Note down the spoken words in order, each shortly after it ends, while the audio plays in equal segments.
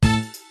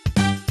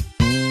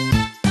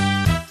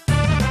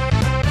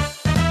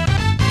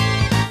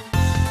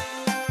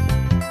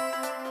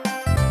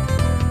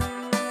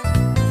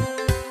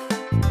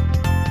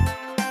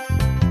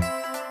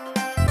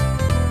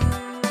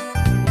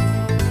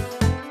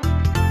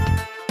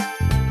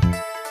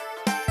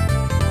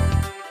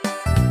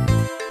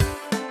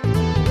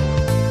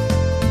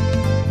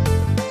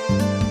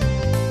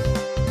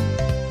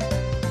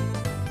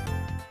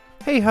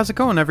Hey, how's it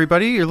going,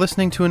 everybody? You're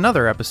listening to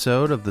another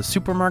episode of the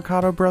Super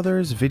Marcato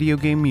Brothers Video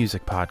Game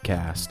Music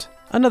Podcast.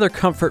 Another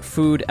comfort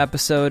food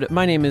episode.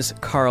 My name is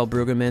Carl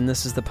Brueggemann.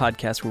 This is the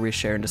podcast where we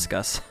share and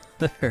discuss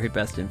the very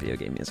best in video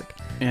game music.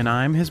 And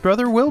I'm his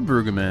brother, Will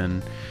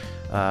Brueggemann.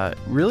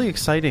 Really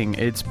exciting.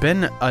 It's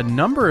been a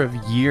number of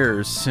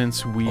years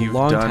since we've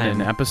done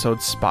an episode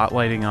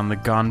spotlighting on the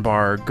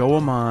Ganbare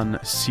Goemon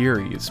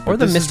series. Or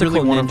the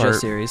Mystical Ninja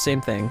series,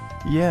 same thing.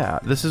 Yeah,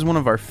 this is one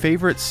of our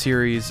favorite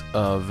series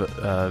of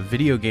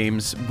video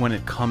games when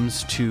it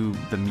comes to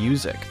the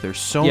music. There's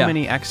so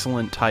many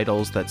excellent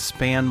titles that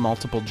span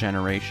multiple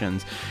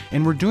generations,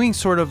 and we're doing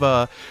sort of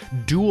a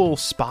dual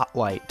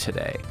spotlight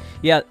today.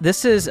 Yeah,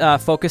 this is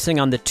focusing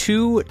on the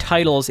two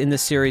titles in the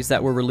series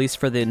that were released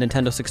for the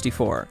Nintendo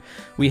 64.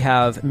 We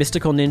have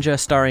Mystical Ninja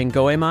starring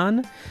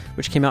Goemon,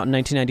 which came out in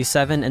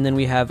 1997, and then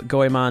we have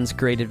Goemon's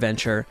Great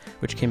Adventure,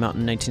 which came out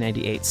in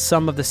 1998.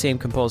 Some of the same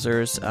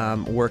composers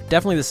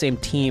definitely the same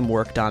team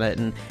worked on it,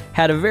 and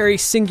had a very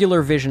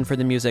singular vision for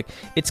the music.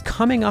 It's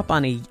coming up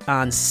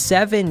on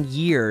 7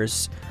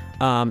 years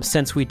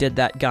since we did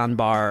that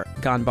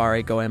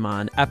Ganbare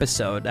Goemon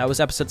episode. That was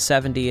episode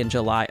 70 in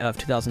July of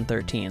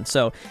 2013.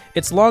 So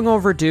it's long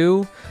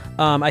overdue.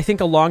 I think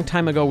a long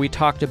time ago we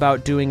talked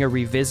about doing a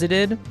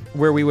revisited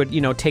where we would,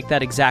 take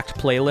that exact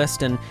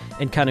playlist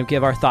and kind of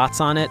give our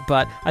thoughts on it.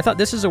 But I thought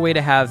this is a way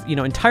to have,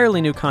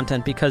 entirely new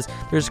content because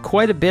there's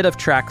quite a bit of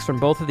tracks from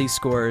both of these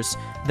scores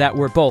that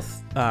were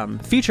both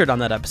featured on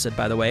that episode,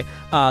 by the way,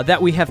 that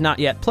we have not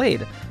yet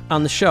played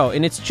on the show.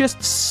 And it's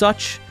just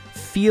such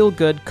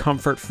feel-good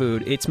comfort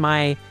food. It's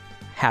my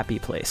happy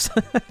place.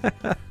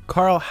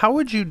 Carl, how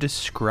would you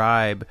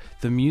describe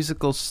the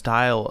musical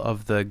style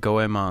of the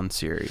Goemon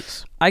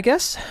series? I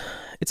guess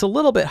it's a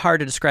little bit hard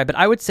to describe, but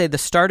I would say the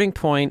starting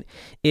point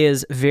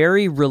is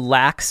very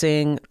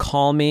relaxing,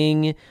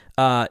 calming,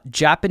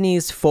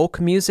 Japanese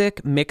folk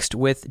music mixed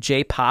with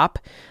J-pop.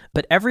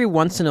 But every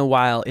once in a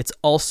while, it's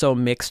also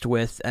mixed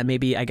with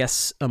maybe, I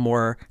guess, a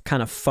more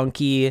kind of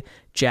funky,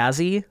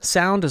 jazzy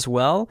sound as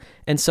well.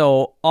 And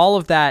so all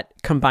of that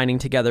combining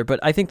together. But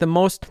I think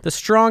the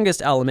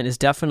strongest element is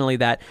definitely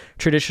that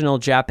traditional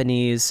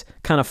Japanese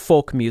kind of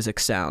folk music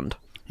sound.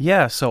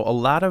 Yeah, so a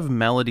lot of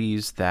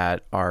melodies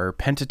that are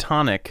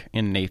pentatonic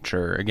in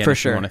nature, again,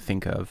 if you want to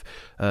think of.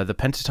 The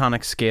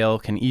pentatonic scale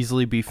can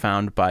easily be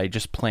found by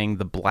just playing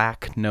the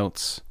black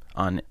notes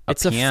on a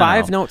piano.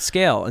 A 5-note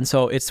scale, and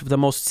so it's the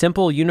most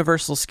simple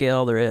universal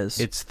scale there is.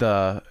 It's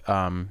the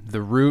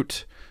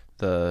root,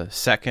 the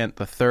second,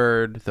 the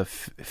third, the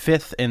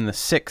fifth, and the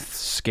sixth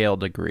scale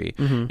degree.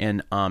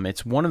 Mm-hmm. And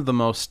it's one of the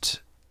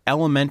most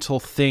elemental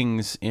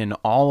things in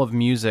all of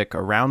music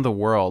around the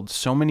world.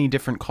 So many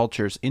different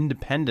cultures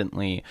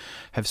independently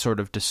have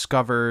sort of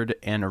discovered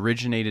and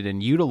originated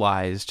and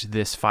utilized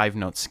this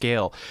 5-note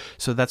scale.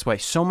 So that's why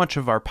so much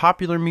of our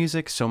popular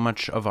music, so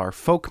much of our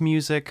folk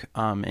music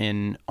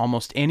in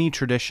almost any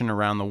tradition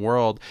around the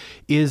world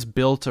is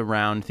built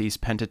around these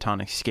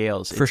pentatonic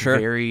scales. For sure.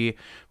 Very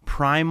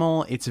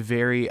primal. It's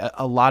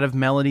a lot of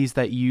melodies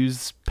that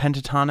use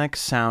pentatonic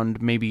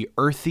sound maybe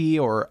earthy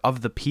or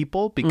of the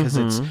people because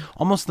it's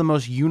almost the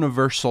most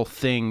universal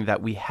thing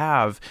that we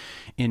have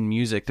in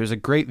music. There's a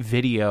great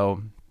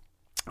video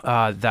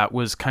that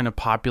was kind of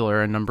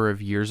popular a number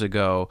of years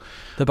ago.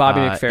 The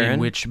Bobby McFerrin? In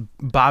which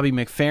Bobby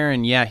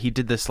McFerrin, he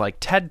did this like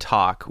TED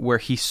Talk where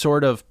he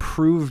sort of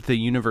proved the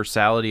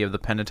universality of the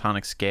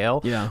pentatonic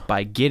scale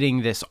by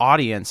getting this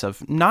audience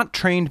of not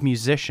trained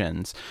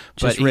musicians,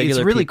 just but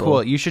regular it's really people.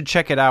 Cool. You should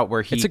check it out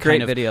where he it's a great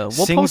kind of video.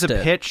 We'll sings post a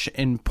it. pitch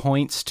and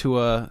points to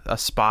a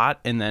spot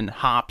and then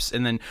hops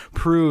and then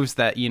proves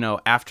that,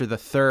 after the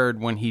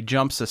third, when he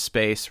jumps a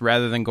space,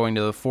 rather than going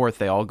to the fourth,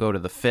 they all go to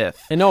the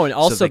fifth. And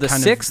also so the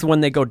sixth, when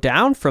they go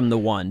down from the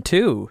one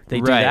too, they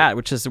do that,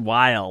 which is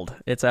wild.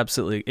 It's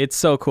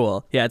so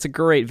cool. Yeah, it's a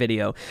great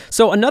video.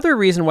 So another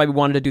reason why we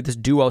wanted to do this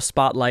duo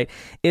spotlight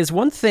is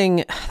one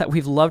thing that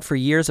we've loved for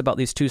years about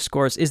these two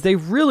scores is they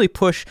really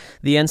push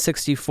the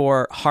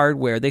N64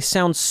 hardware. They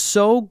sound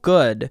so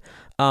good.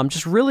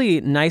 Just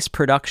really nice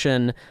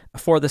production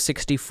for the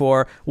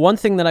 64. One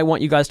thing that I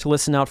want you guys to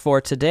listen out for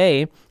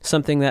today,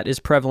 something that is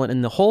prevalent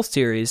in the whole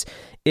series,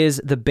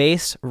 is the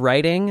bass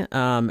writing.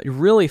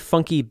 Really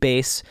funky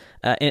bass.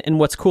 And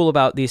what's cool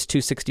about these two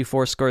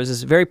 64 scores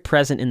is very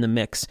present in the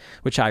mix,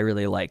 which I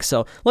really like.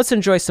 So let's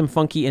enjoy some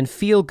funky and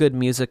feel-good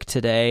music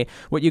today.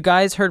 What you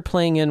guys heard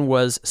playing in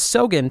was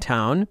Sogen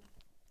Town.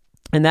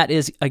 And that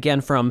is, again,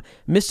 from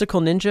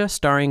Mystical Ninja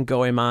starring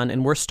Goemon.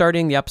 And we're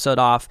starting the episode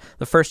off,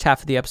 the first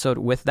half of the episode,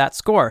 with that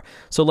score.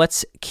 So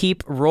let's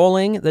keep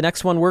rolling. The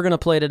next one we're going to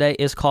play today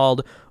is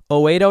called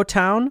Oedo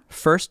Town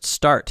First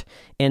Start.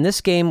 And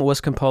this game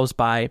was composed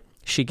by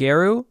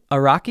Shigeru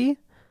Araki,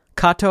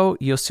 Kato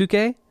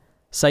Yosuke,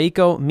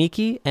 Saiko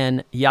Miki,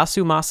 and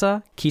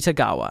Yasumasa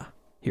Kitagawa.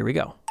 Here we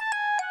go.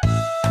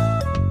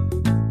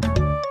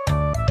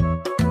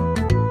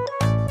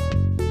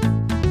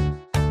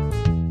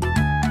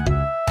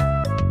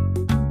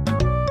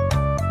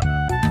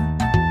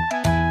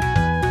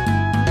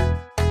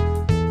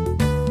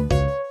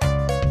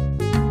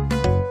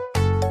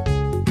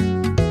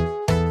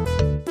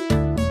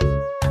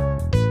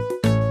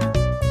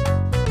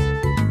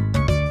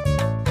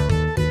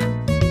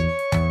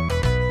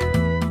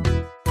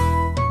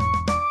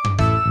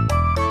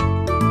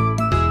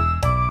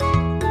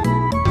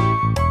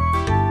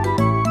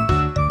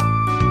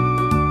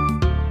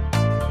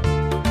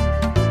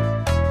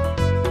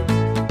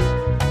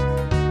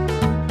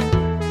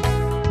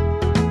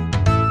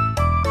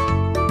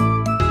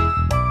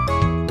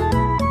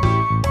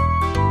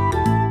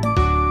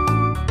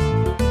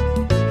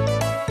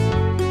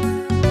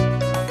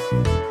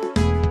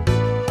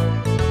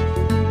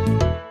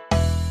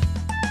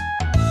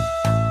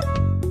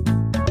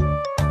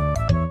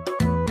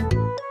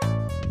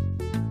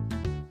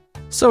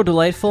 So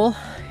delightful.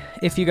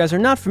 If you guys are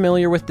not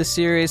familiar with the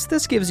series,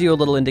 this gives you a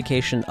little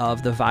indication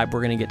of the vibe we're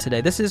going to get today.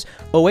 This is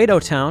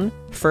Oedo Town,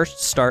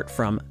 First Start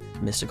from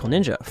Mystical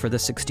Ninja for the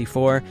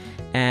 64,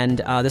 and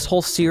this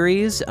whole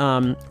series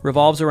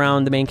revolves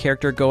around the main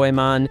character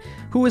Goemon,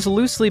 who is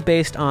loosely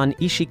based on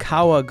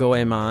Ishikawa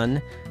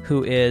Goemon,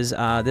 who is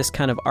this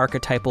kind of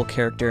archetypal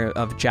character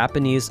of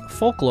Japanese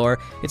folklore.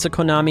 It's a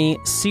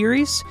Konami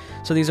series,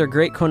 so these are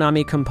great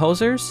Konami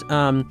composers.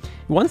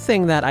 One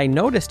thing that I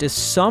noticed is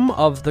some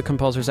of the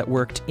composers that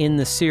worked in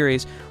the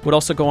series would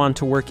also go on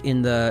to work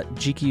in the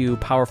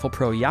GQ Powerful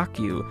Pro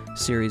Yakyu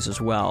series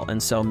as well,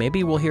 and so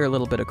maybe we'll hear a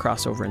little bit of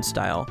crossover in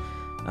style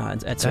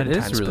at certain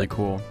times. That is really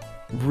cool.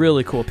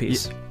 Really cool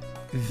piece.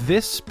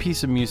 This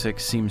piece of music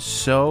seems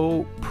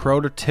so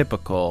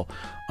prototypical,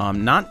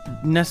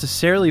 not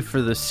necessarily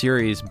for the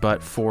series,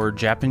 but for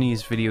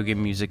Japanese video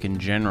game music in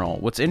general.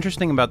 What's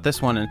interesting about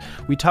this one, and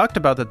we talked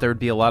about that there would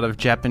be a lot of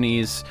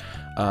Japanese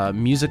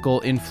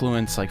musical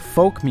influence, like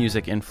folk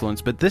music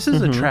influence, but this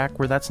is a track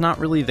where that's not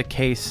really the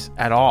case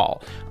at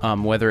all,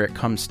 whether it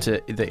comes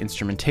to the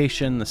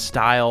instrumentation, the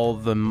style,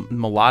 the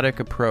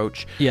melodic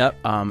approach. Yep.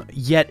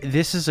 Yet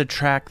this is a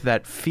track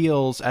that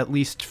feels, at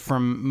least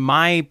from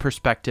my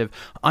perspective,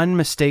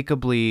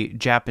 unmistakably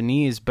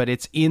Japanese, but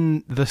it's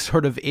in the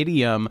sort of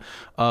idiom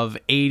of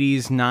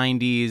 80s,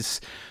 90s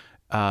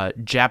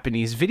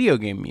Japanese video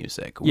game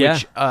music,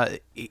 which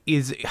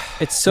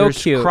it's so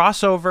cute.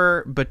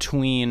 Crossover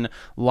between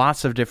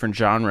lots of different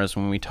genres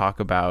when we talk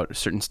about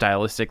certain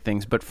stylistic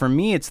things, but for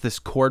me it's this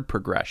chord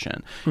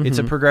progression. It's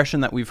a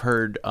progression that we've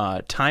heard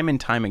time and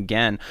time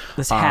again,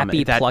 this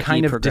happy that plucky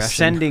kind of progression.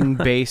 descending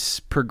bass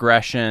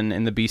progression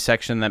in the B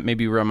section that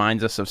maybe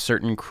reminds us of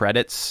certain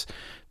credits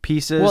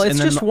pieces. Well, it's and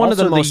then just one of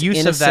the most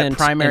use of that innocent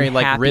primary and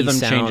like happy rhythm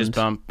sound. changes,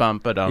 bump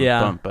bump ba-dum,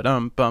 bump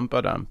ba-dum, bump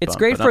ba-dum. It's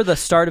great for the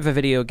start of a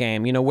video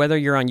game. You know, whether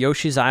you're on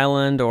Yoshi's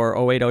Island or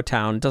Oedo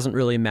Town, it doesn't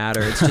really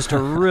matter. It's just a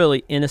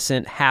really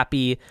innocent,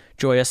 happy,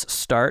 joyous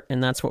start,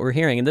 and that's what we're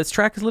hearing. And this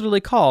track is literally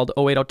called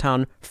Oedo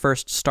Town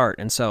First Start,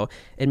 and so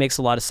it makes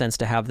a lot of sense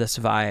to have this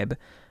vibe.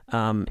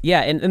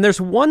 And there's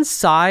one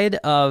side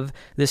of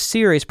this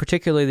series,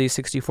 particularly these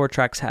 64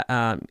 tracks,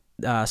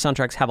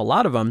 soundtracks have a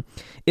lot of them,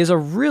 is a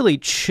really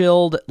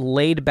chilled,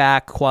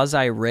 laid-back,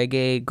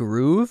 quasi-reggae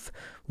groove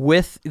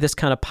with this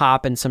kind of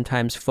pop and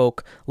sometimes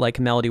folk-like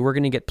melody. We're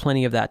going to get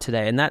plenty of that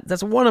today, and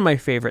that's one of my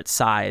favorite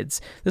sides.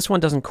 This one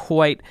doesn't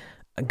quite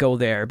go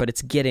there, but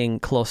it's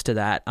getting close to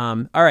that.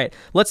 All right,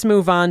 let's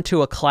move on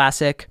to a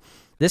classic.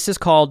 This is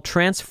called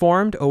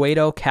Transformed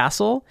Oedo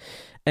Castle.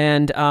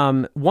 And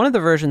one of the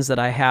versions that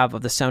I have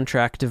of the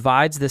soundtrack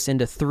divides this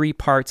into 3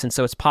 parts, and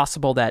so it's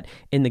possible that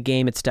in the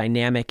game it's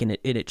dynamic and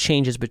it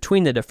changes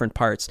between the different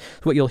parts.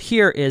 What you'll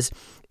hear is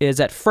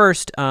at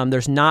first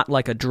there's not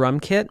like a drum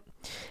kit,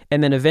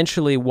 and then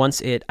eventually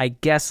once it, I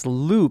guess,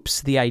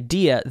 loops the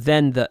idea,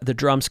 then the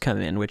drums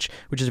come in, which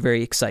is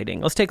very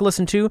exciting. Let's take a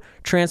listen to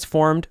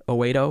Transformed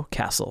Oedo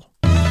Castle.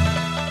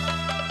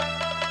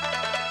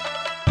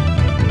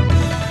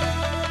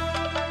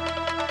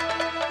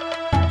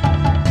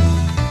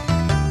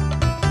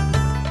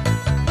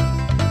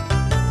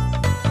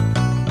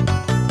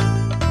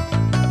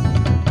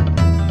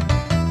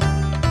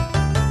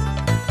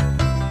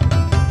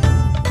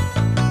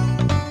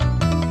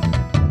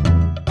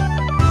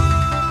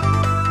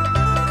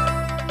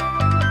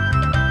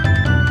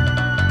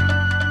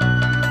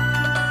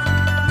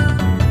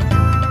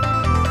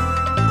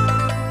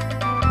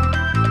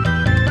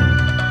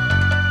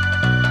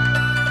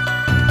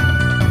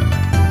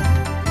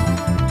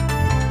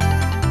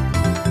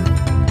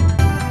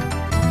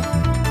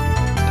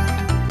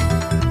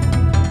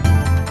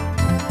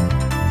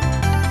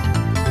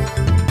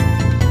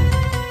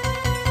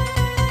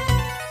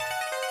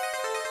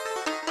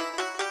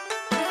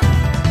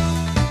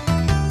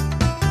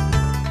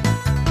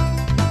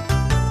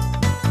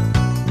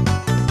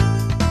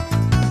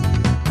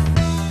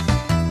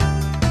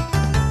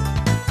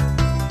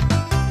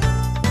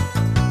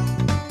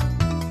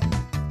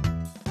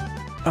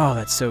 Oh,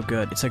 that's so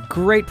good. It's a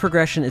great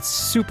progression. It's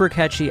super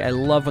catchy. I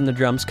love when the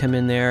drums come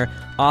in there.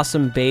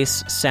 Awesome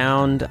bass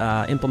sound,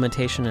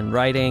 implementation and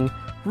writing.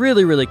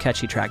 Really, really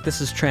catchy track. This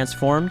is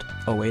Transformed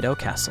Oedo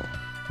Castle.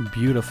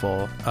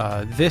 Beautiful.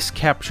 This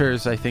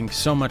captures, I think,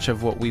 so much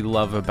of what we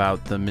love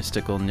about the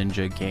Mystical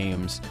Ninja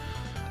games.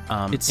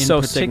 It's in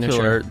so particular,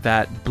 signature.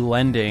 that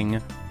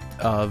blending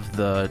of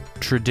the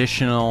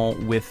traditional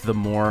with the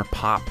more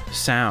pop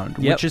sound,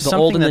 which is the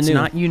old something and the that's new.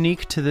 not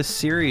unique to this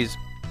series.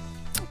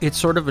 It's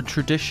sort of a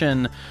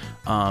tradition,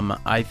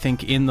 I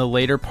think, in the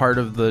later part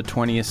of the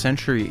 20th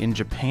century in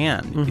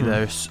Japan. Mm-hmm.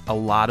 There's a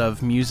lot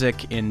of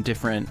music in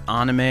different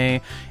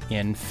anime,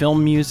 in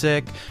film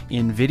music,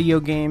 in video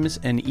games,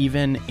 and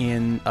even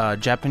in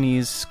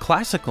Japanese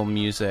classical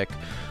music.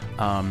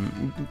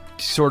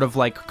 Sort of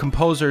like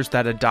composers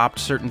that adopt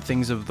certain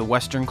things of the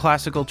Western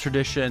classical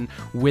tradition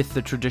with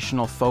the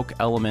traditional folk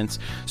elements.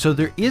 So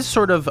there is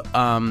sort of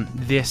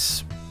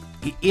this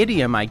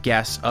idiom, I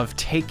guess, of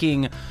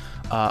taking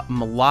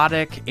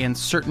melodic and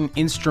certain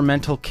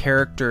instrumental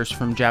characters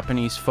from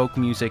Japanese folk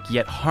music,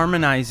 yet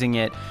harmonizing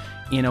it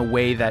in a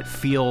way that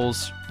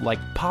feels like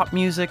pop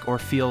music or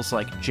feels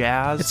like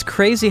jazz. It's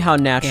crazy how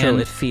natural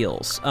it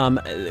feels.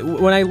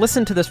 When I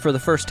listened to this for the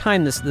first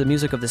time, the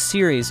music of the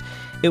series,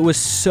 it was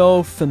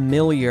so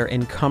familiar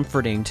and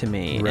comforting to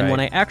me. Right. And when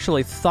I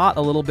actually thought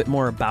a little bit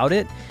more about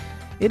it,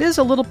 it is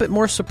a little bit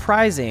more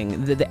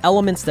surprising. The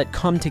elements that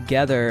come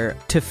together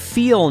to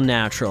feel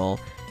natural,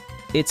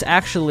 it's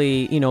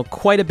actually,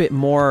 quite a bit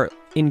more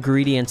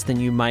ingredients than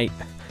you might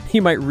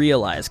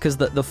realize, because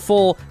the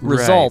full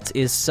result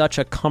is such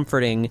a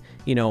comforting,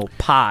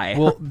 pie.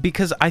 Well,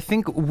 because I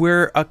think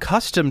we're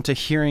accustomed to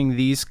hearing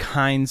these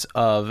kinds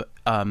of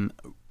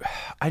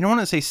I don't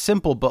want to say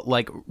simple, but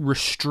like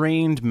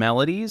restrained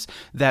melodies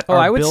that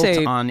are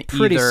built on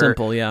pretty either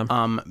simple, yeah.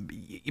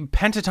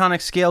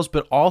 Pentatonic scales,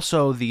 but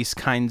also these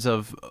kinds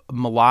of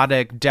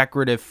melodic,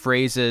 decorative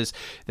phrases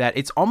that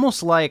it's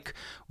almost like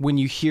when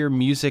you hear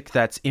music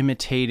that's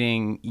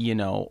imitating,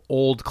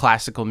 old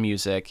classical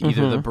music,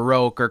 either the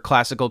Baroque or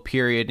classical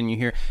period, and you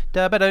hear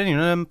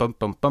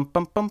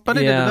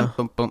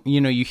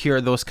you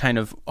hear those kind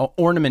of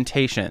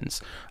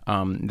ornamentations,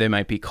 they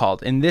might be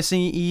called. And this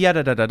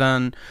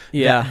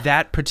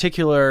that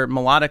particular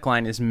melodic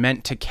line is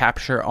meant to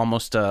capture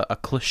almost a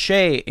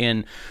cliche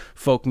in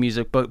folk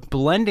music, but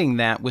blending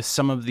that with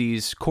some of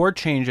these chord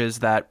changes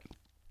that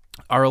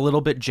are a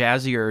little bit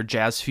jazzier,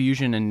 jazz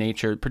fusion in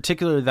nature,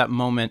 particularly that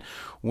moment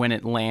when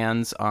it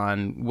lands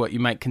on what you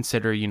might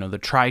consider, the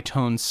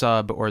tritone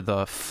sub or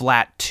the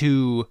flat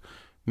 2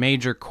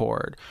 major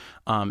chord.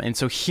 And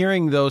so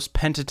hearing those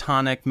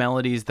pentatonic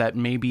melodies that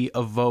maybe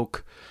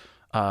evoke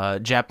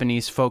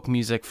Japanese folk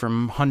music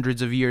from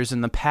hundreds of years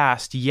in the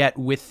past, yet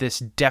with this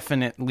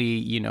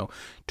definitely,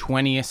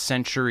 20th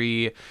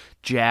century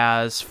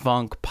jazz,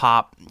 funk,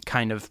 pop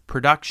kind of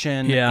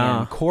production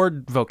and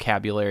chord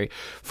vocabulary.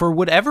 For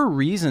whatever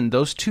reason,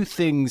 those two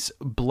things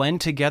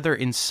blend together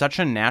in such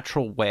a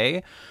natural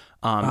way.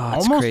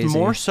 Almost crazy.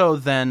 More so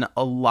than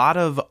a lot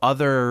of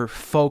other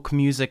folk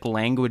music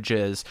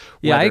languages,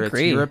 whether it's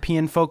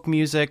European folk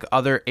music,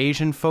 other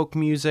Asian folk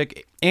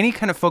music, any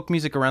kind of folk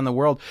music around the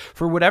world.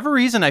 For whatever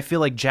reason, I feel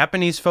like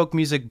Japanese folk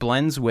music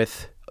blends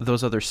with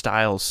those other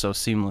styles so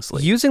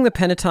seamlessly. Using the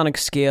pentatonic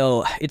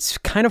scale, it's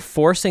kind of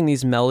forcing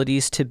these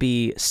melodies to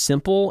be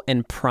simple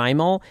and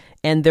primal,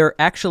 and they're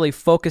actually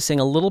focusing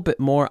a little bit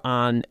more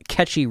on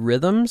catchy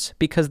rhythms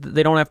because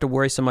they don't have to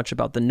worry so much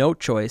about the note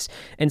choice.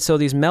 And so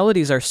these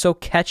melodies are so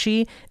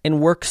catchy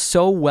and work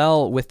so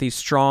well with these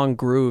strong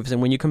grooves.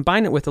 And when you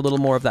combine it with a little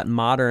more of that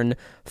modern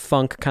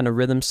funk kind of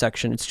rhythm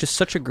section, it's just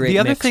such a great mix. The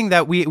other thing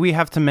that we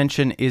have to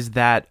mention is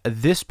that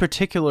this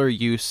particular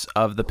use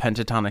of the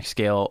pentatonic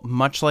scale,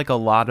 much like a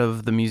lot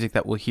of the music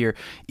that we'll hear,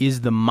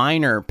 is the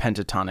minor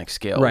pentatonic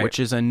scale, which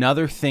is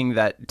another thing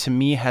that to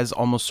me has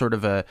almost sort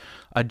of a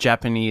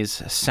Japanese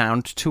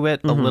sound to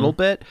it a little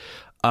bit,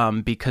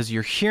 because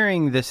you're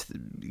hearing this,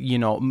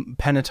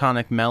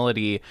 pentatonic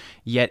melody,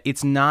 yet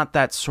it's not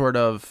that sort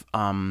of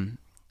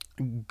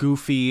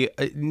goofy,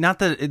 not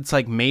that it's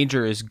like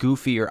major is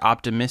goofy or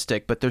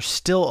optimistic, but there's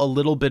still a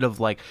little bit of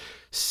like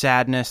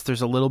sadness,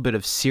 there's a little bit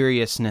of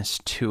seriousness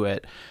to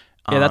it.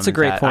 Yeah, that's a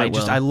great point.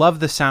 I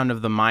love the sound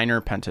of the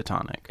minor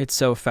pentatonic. It's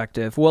so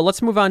effective. Well,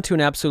 let's move on to an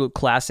absolute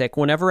classic.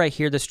 Whenever I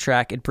hear this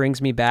track, it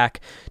brings me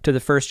back to the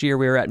first year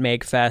we were at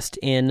MAGFest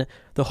in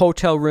the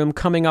hotel room,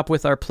 coming up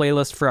with our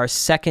playlist for our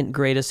second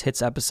greatest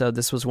hits episode.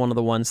 This was one of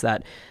the ones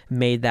that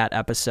made that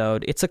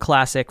episode. It's a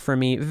classic for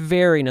me,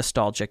 very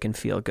nostalgic and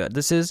feel good.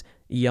 This is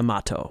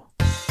Yamato.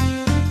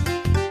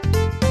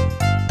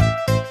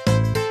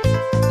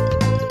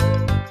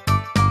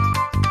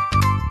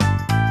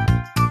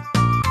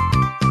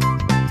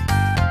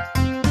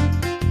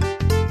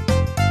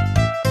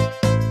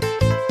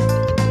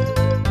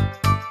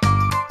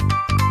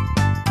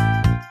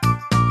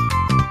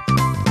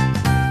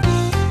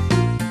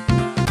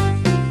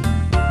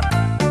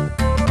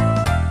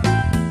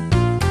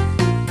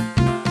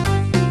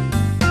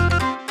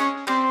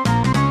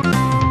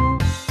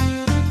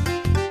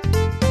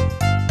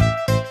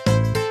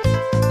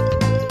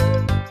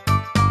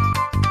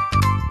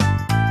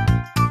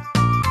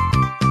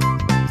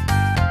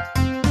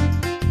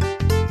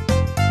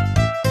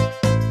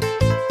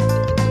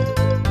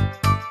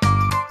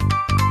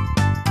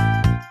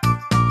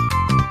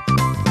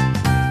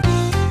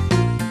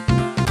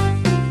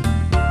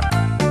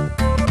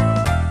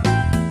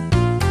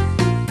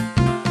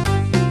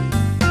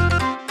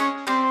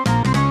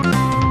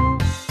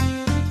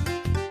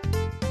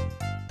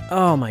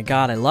 Oh my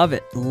god, I love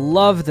it.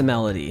 Love the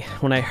melody.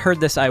 When I heard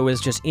this, I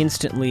was just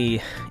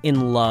instantly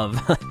in love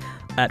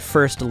at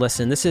first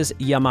listen. This is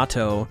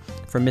Yamato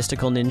from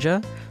Mystical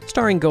Ninja,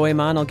 starring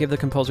Goemon. I'll give the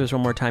composers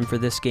one more time for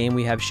this game.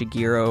 We have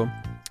Shigeru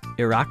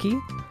Iraki,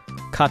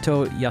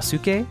 Kato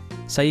Yasuke,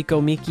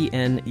 Saiko Miki,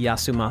 and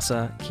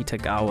Yasumasa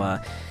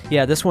Kitagawa.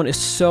 Yeah, this one is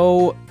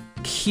so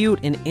cute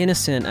and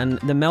innocent, and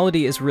the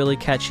melody is really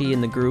catchy,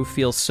 and the groove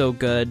feels so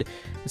good.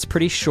 It's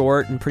pretty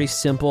short and pretty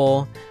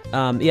simple.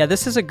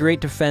 This is a great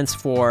defense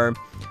for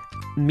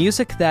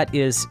music that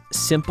is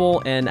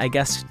simple and I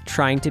guess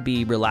trying to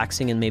be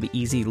relaxing and maybe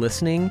easy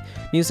listening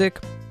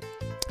music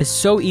is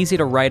so easy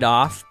to write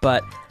off,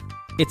 but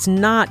it's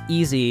not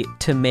easy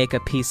to make a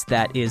piece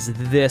that is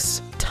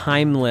this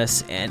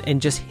timeless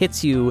and just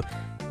hits you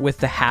with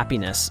the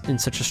happiness in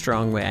such a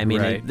strong way. I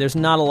mean, there's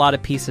not a lot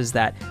of pieces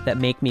that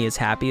make me as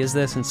happy as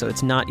this, and so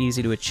it's not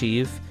easy to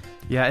achieve.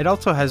 Yeah, it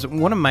also has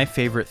one of my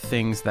favorite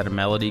things that a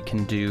melody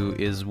can do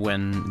is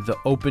when the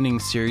opening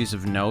series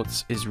of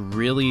notes is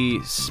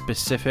really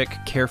specific,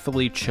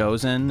 carefully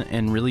chosen,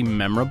 and really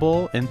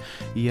memorable. And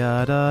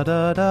and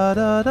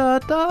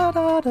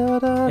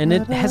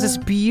it has this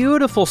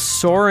beautiful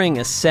soaring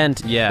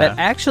ascent. Yeah. That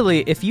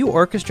actually, if you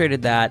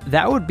orchestrated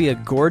that would be a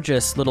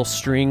gorgeous little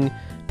string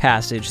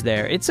passage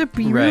there. It's a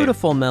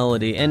beautiful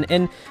melody,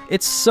 and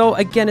it's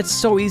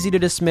so easy to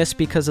dismiss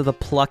because of the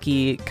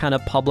plucky kind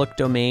of public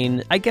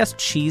domain, I guess,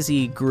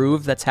 cheesy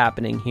groove that's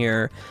happening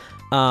here.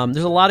 There's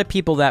a lot of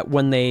people that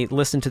when they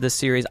listen to this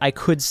series, I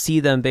could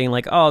see them being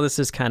like, oh, this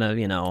is kind of,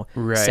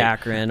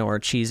 saccharine or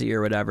cheesy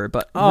or whatever,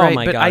 but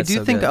my God, I do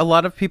so think good. a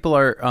lot of people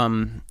are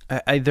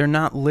they're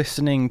not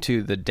listening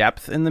to the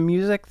depth in the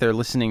music, they're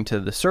listening to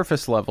the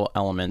surface level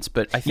elements.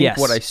 But I think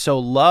what I so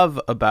love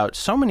about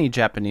so many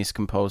Japanese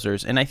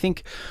composers, and I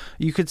think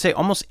you could say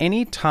almost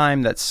any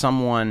time that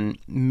someone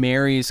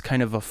marries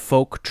kind of a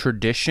folk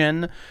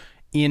tradition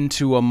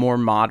into a more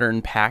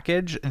modern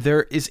package,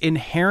 there is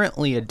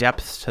inherently a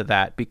depth to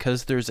that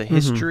because there's a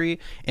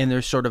history and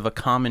there's sort of a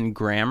common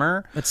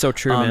grammar. That's so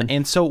true, man.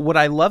 And so what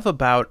I love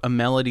about a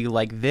melody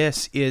like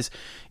this is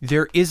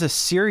there is a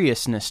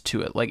seriousness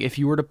to it. Like if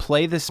you were to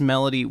play this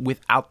melody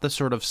without the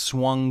sort of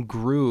swung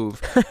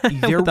groove,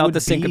 there without would the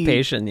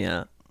syncopation,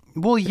 yeah.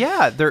 Well,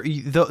 yeah,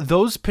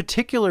 those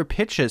particular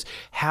pitches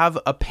have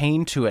a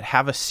pain to it,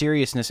 have a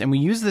seriousness, and we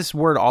use this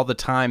word all the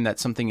time that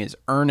something is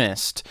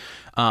earnest.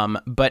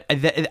 But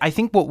I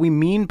think what we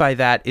mean by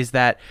that is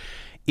that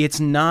it's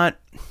not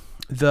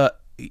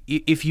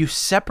if you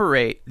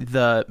separate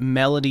the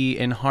melody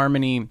and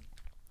harmony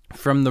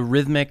from the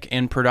rhythmic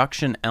and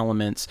production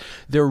elements,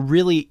 there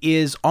really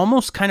is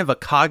almost kind of a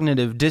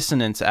cognitive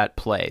dissonance at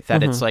play,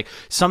 that it's like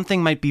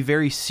something might be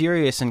very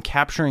serious and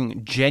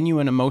capturing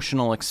genuine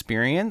emotional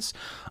experience,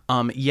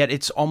 yet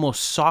it's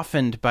almost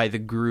softened by the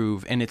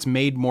groove and it's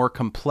made more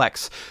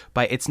complex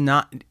by it's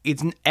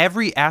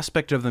every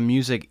aspect of the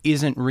music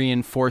isn't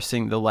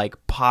reinforcing the like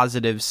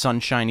positive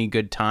sunshiny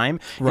good time,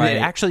 and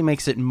it actually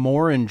makes it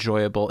more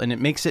enjoyable and it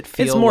makes it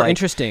feel more like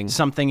interesting,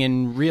 something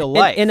in real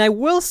life. And I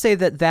will say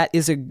that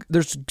is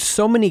there's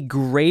so many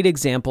great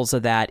examples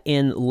of that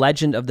in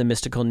Legend of the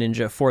Mystical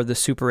Ninja for the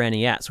Super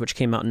NES, which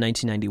came out in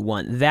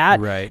 1991.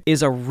 That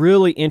is a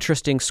really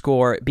interesting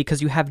score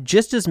because you have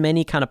just as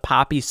many kind of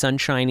poppy,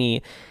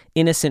 sunshiny,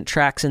 innocent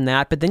tracks in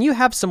that, but then you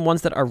have some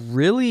ones that are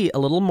really a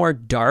little more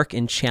dark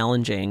and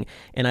challenging,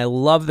 and I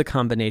love the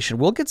combination.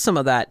 We'll get some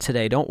of that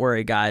today, don't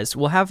worry guys.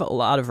 We'll have a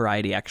lot of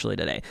variety actually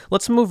today.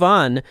 Let's move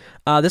on.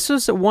 This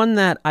was one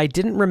that I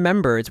didn't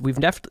remember. We've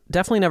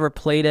definitely never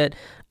played it.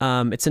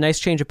 It's a nice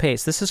change of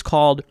pace. This is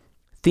called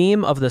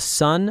Theme of the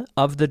Son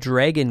of the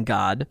Dragon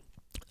God,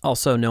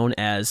 also known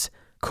as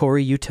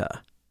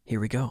Koryuta. Here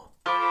we go.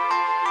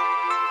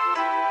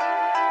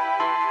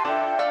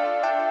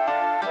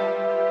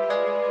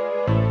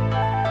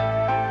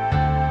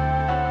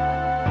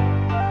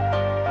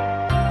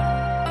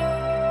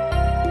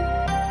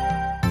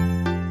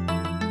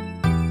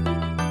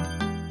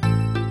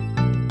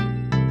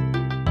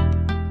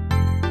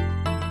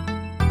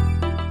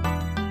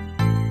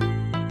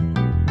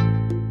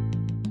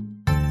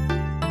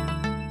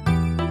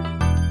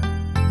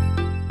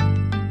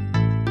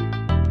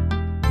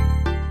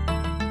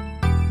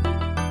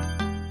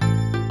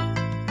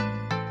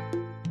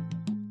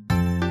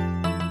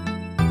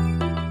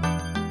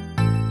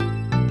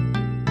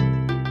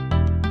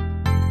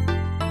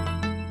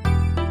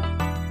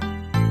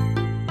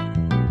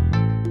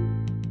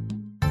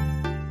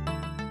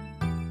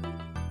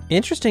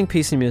 Interesting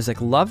piece of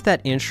music. Love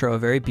that intro.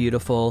 Very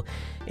beautiful.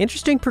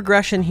 Interesting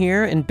progression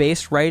here in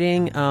bass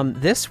writing.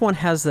 This one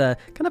has a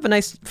kind of a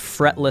nice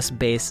fretless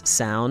bass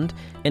sound.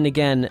 And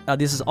again,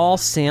 this is all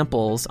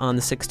samples on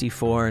the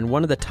 64. And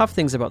one of the tough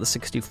things about the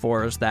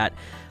 64 is that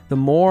the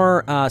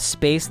more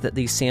space that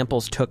these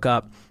samples took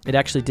up, it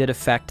actually did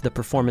affect the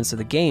performance of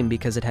the game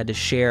because it had to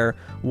share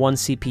one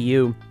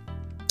CPU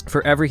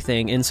for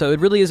everything. And so it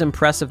really is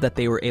impressive that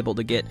they were able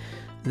to get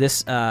this,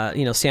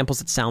 samples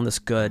that sound this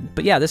good.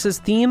 But yeah, this is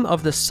Theme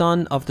of the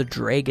Son of the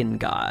Dragon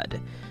God.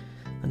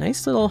 A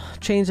nice little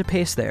change of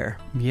pace there.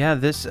 Yeah,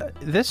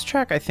 this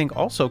track I think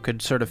also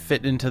could sort of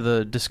fit into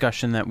the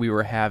discussion that we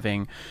were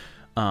having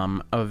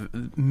of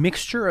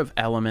mixture of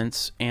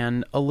elements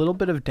and a little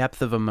bit of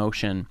depth of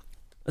emotion.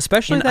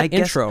 Especially and that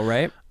intro,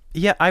 right?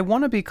 Yeah, I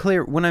want to be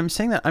clear. When I'm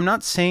saying that, I'm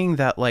not saying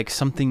that like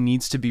something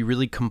needs to be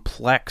really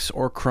complex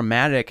or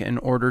chromatic in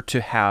order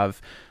to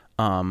have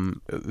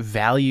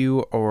value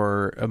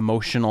or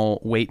emotional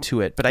weight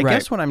to it. But I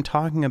guess what I'm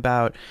talking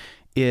about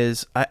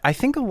is I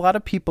think a lot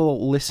of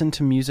people listen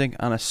to music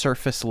on a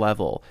surface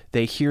level.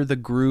 They hear the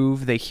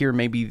groove, they hear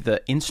maybe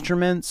the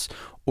instruments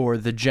or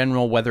the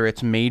general, whether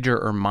it's major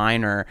or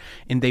minor,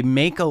 and they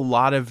make a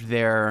lot of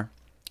their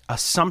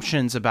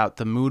assumptions about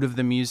the mood of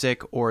the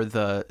music or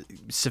the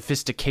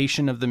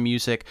sophistication of the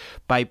music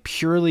by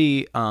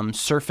purely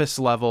surface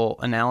level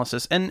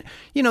analysis. And,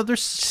 you know,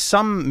 there's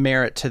some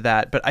merit to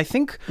that, but I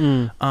think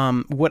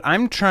what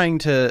I'm trying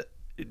to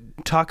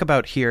talk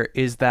about here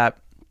is that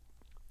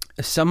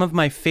some of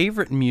my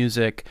favorite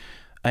music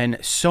and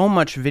so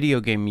much video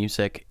game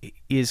music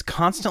is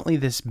constantly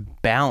this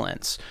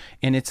balance,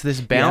 and it's this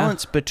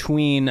balance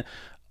between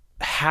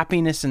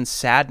happiness and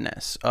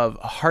sadness, of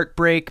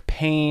heartbreak,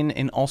 pain,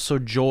 and also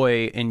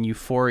joy and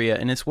euphoria.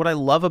 And it's what I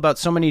love about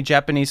so many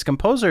Japanese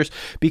composers,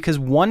 because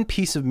one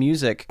piece of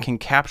music can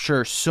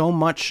capture so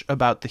much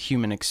about the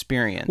human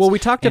experience. Well, we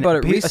talked about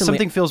it recently.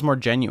 Something feels more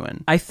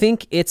genuine. I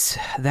think it's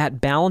that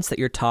balance that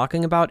you're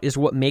talking about is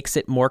what makes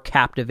it more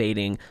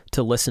captivating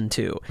to listen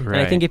to. Right. And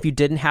I think if you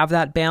didn't have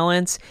that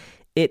balance,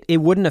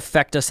 it wouldn't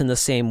affect us in the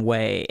same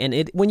way.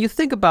 And when you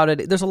think about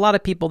it, there's a lot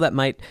of people that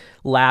might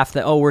laugh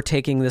that, oh, we're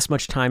taking this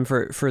much time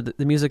for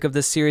the music of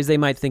this series. They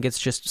might think it's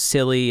just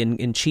silly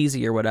and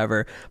cheesy or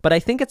whatever. But I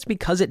think it's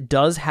because it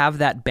does have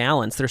that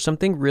balance. There's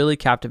something really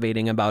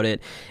captivating about it.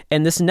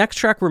 And this next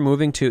track we're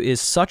moving to is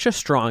such a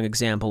strong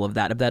example of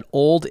that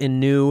old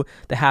and new,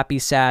 the happy,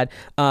 sad,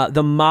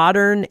 the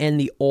modern and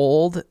the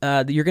old.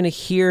 You're going to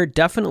hear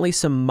definitely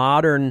some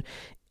modern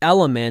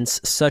elements,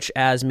 such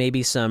as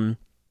maybe some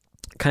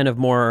kind of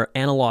more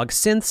analog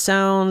synth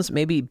sounds,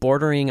 maybe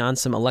bordering on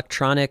some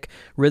electronic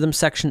rhythm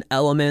section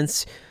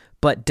elements,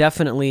 but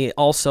definitely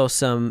also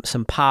some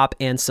pop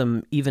and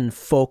some even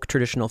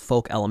traditional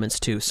folk elements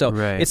too. So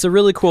It's a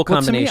really cool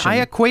combination. To me,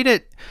 I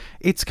equate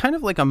it's kind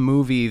of like a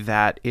movie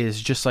that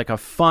is just like a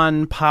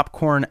fun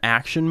popcorn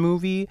action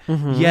movie,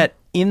 yet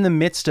in the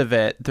midst of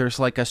it, there's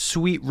like a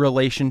sweet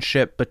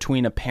relationship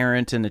between a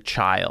parent and a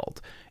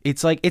child.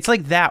 It's like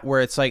that,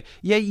 where it's like,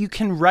 yeah, you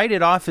can write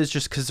it off as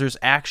just because there's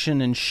action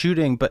and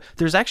shooting, but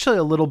there's actually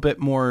a little bit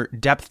more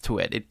depth to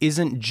it. It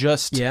isn't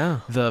just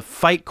the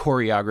fight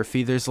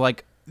choreography.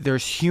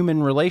 There's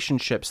human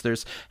relationships.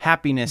 There's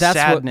happiness,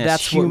 sadness,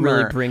 that's humor. What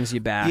really brings you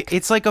back.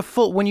 It's like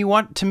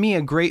to me,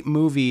 a great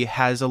movie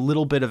has a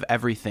little bit of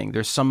everything.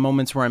 There's some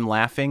moments where I'm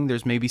laughing.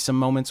 There's maybe some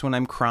moments when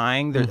I'm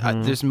crying.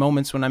 There's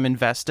moments when I'm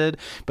invested,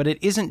 but it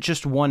isn't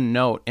just one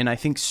note. And I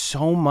think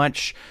so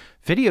much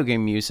video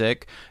game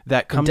music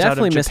that comes out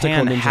of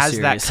Japan has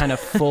that kind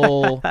of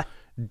full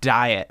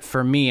diet,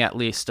 for me at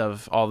least,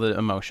 of all the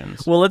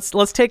emotions. Well,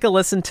 let's take a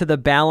listen to the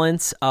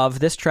balance of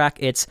this track.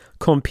 It's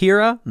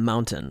Kompira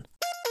Mountain.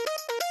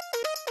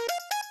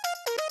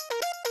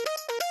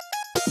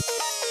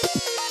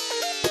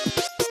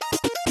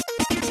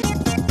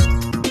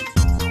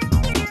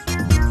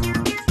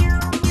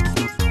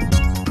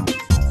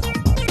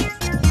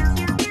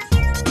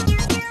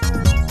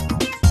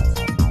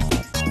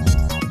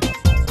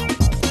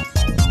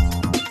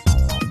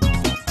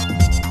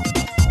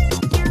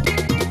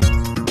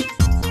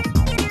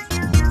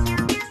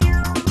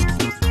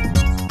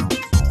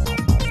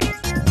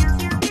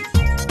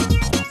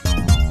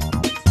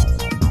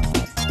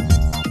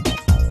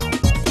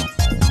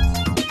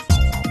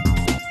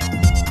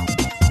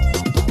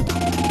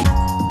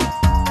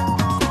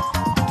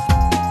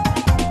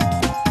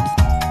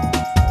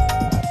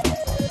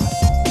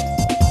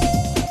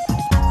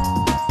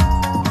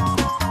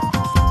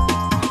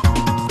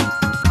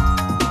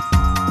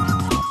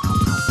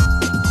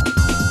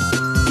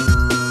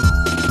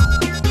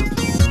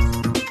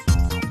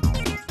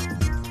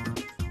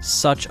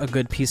 Such a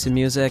good piece of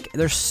music.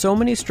 There's so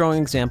many strong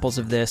examples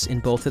of this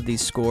in both of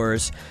these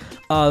scores,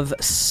 of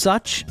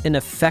such an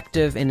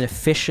effective and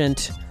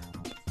efficient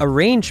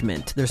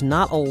arrangement. There's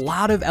not a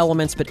lot of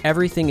elements, but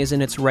everything is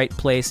in its right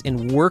place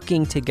and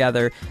working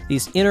together,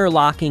 these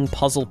interlocking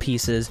puzzle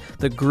pieces.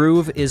 The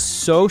groove is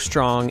so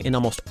strong in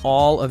almost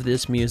all of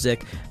this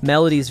music.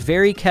 Melodies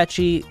very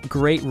catchy,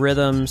 great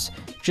rhythms,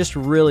 just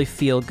really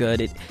feel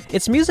good.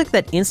 It's music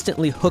that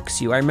instantly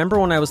hooks you. I remember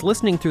when I was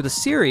listening through the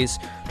series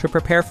to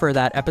prepare for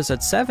that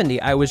episode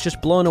 70, I was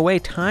just blown away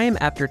time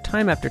after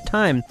time after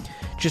time,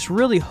 just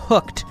really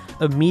hooked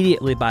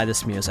immediately by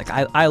this music.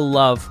 I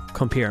love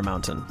Kompira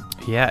Mountain.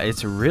 Yeah,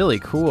 it's really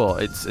cool.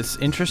 It's this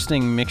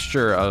interesting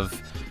mixture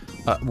of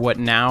what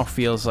now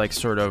feels like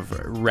sort of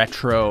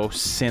retro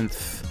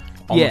synth,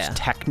 almost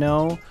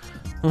techno.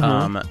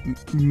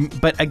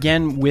 But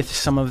again, with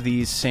some of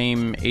these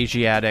same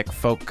Asiatic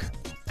folk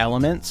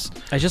elements.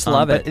 I just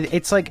love it.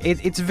 It's like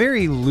it's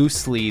very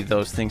loosely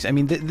those things. I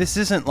mean, this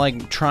isn't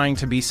like trying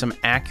to be some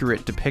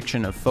accurate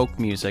depiction of folk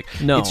music.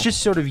 No, it's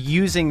just sort of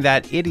using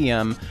that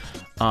idiom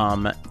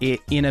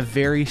in a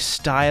very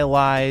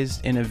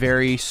stylized, in a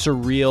very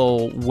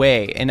surreal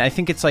way. And I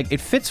think it's like,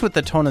 it fits with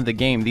the tone of the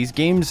game. These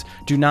games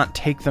do not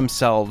take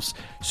themselves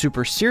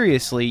super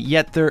seriously,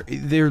 yet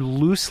they're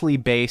loosely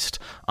based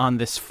on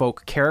this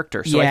folk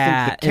character. So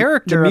I think the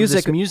character of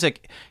this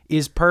music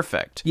is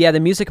perfect. Yeah,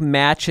 the music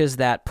matches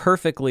that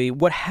perfectly.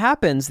 What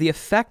happens, the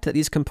effect that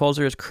these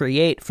composers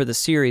create for the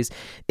series,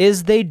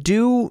 is they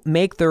do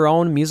make their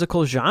own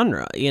musical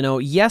genre. You know,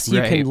 yes,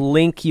 you can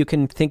link, you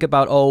can think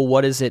about,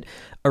 what is it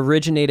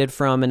originated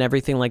from and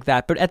everything like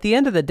that. But at the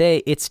end of the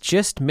day, it's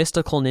just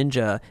Mystical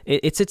Ninja.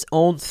 It's its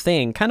own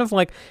thing, kind of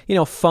like,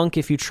 funk.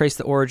 If you trace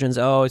the origins,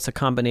 it's a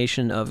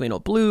combination of,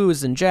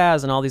 blues and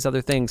jazz and all these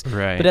other things.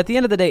 Right. But at the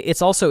end of the day,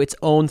 it's also its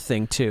own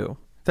thing too.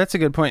 That's a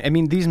good point. I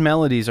mean, these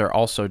melodies are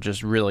also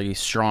just really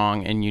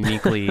strong and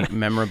uniquely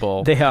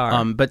memorable. They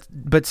are.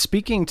 But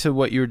speaking to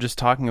what you were just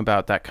talking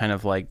about, that kind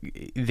of like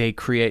they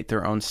create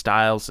their own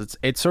styles.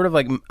 It's sort of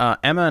like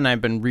Emma and I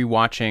have been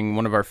rewatching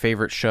one of our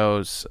favorite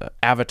shows,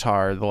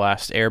 Avatar: The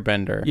Last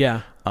Airbender.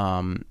 Yeah.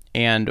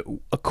 And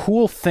a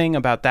cool thing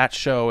about that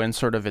show and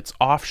sort of its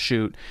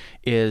offshoot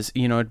is,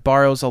 it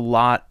borrows a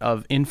lot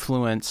of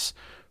influence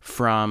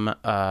from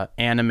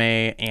anime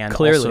and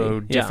also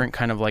different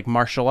kind of like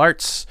martial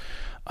arts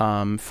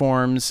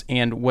forms.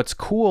 And what's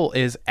cool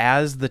is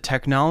as the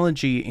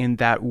technology in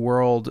that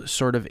world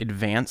sort of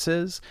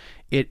advances,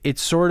 it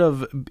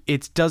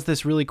does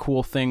this really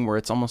cool thing where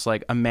it's almost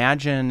like,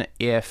 imagine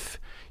if,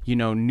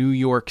 New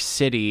York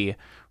City,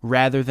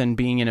 rather than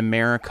being in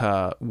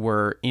America,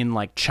 were in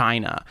like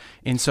China.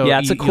 And so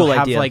it's a cool you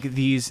have idea. like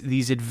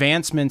these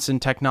advancements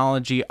in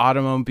technology,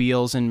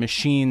 automobiles and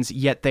machines,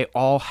 yet they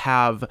all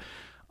have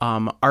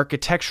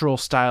architectural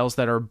styles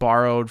that are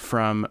borrowed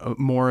from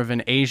more of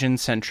an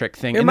Asian-centric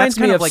thing. It reminds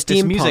and that's kind me of like steampunk.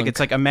 this music. It's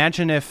like,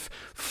 imagine if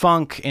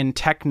funk and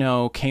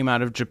techno came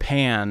out of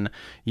Japan,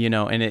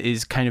 and it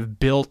is kind of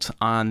built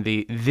on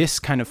this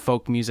kind of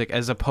folk music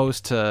as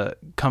opposed to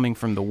coming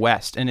from the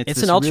West. And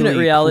it's an alternate really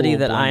reality cool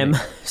that blending.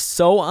 I'm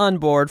so on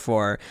board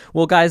for.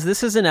 Well, guys,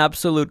 this is an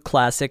absolute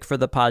classic for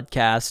the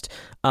podcast.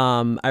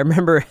 I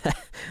remember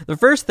the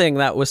first thing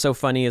that was so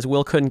funny is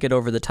Will couldn't get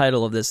over the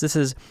title of this. This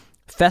is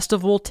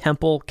Festival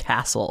Temple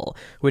Castle,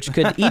 which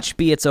could each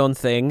be its own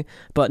thing,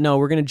 but no,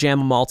 we're going to jam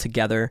them all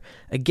together.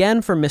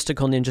 Again, from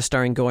Mystical Ninja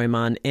starring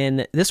Goemon,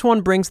 and this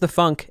one brings the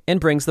funk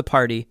and brings the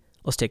party.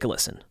 Let's take a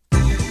listen.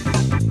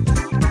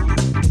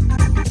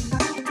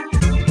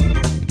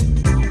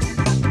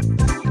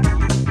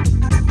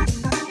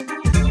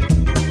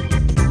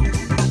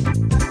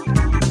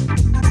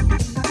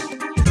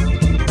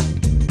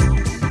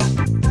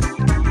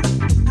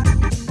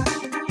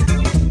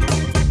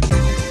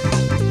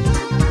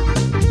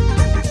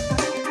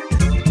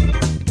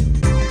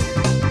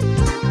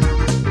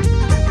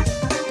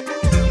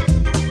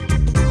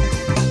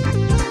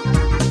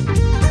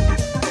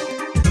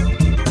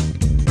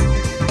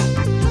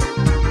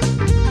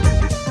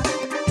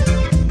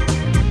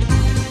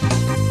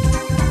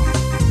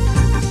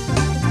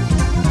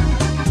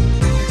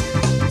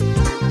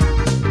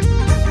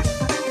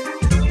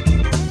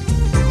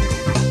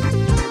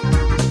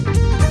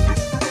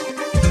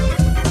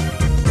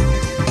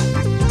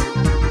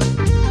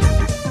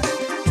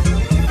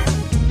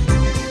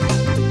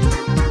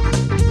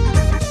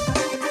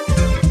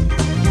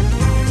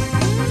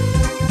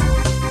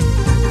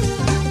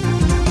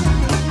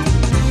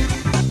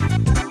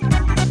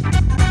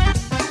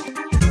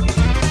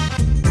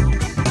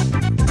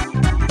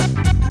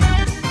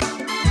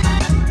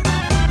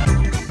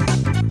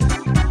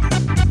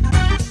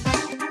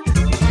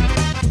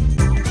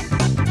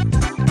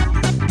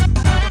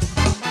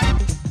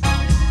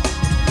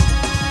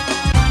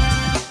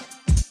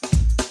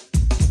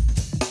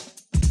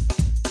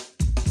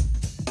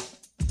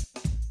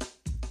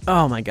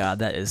 Oh my god,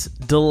 that is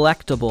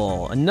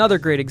delectable. Another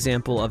great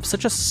example of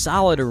such a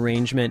solid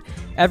arrangement.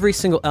 Every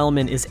single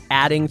element is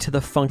adding to the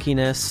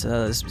funkiness.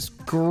 This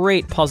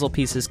great puzzle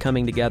pieces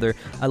coming together.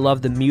 I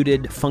love the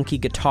muted, funky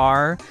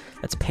guitar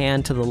that's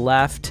panned to the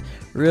left.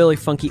 Really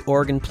funky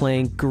organ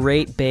playing.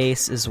 Great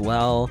bass as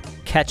well.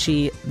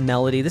 Catchy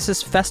melody. This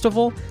is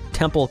Festival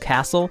Temple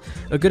Castle,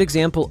 a good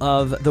example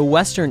of the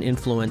Western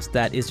influence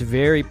that is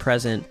very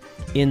present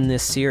in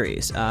this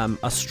series.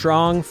 A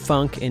strong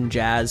funk and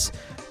jazz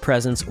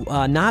presence,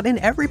 not in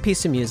every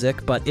piece of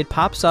music, but it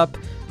pops up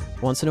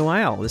once in a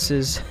while. This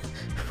is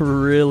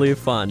really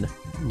fun.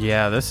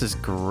 Yeah, this is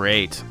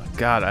great.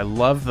 God, I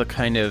love the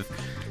kind of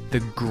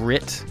the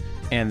grit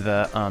and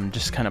the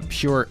just kind of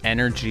pure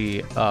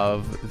energy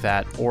of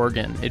that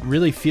organ. It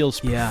really feels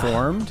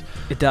performed.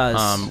 It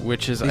does.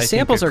 Which is, These I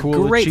samples think, a are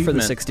cool great for the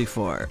achievement.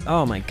 64.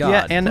 Oh my god.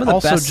 Yeah, and one of the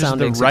also best just the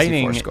sounding 64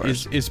 writing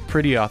scores. is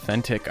pretty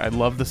authentic. I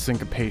love the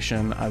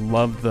syncopation. I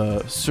love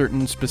the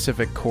certain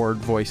specific chord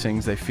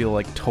voicings. They feel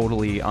like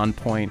totally on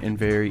point and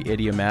very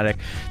idiomatic.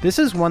 This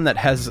is one that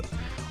has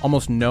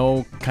almost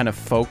no kind of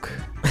folk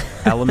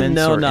elements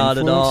No, or not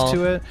at influence all.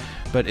 to it,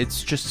 but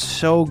it's just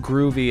so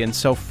groovy and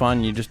so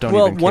fun. You just don't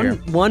even care.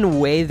 One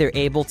way they're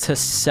able to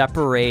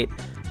separate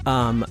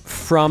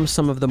from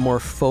some of the more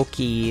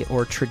folky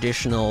or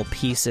traditional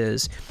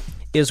pieces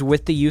is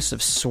with the use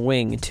of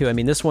swing too. I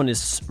mean, this one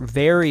is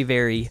very,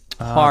 very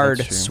hard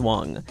that's true.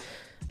 swung.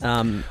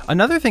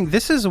 Another thing,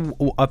 this is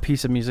a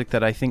piece of music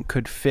that I think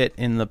could fit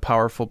in the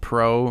Powerful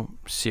Pro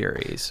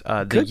series.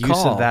 The Good use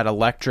call. of that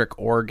electric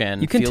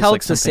organ You can feels tell like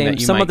it's the something same- that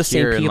you some of might the same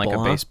hear in like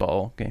people, a huh?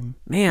 baseball game.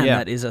 Man, Yeah.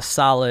 that is a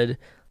solid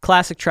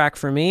classic track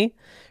for me.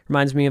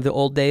 Reminds me of the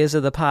old days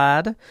of the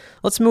pod.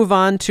 Let's move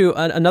on to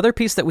another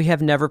piece that we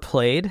have never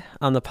played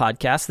on the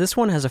podcast. This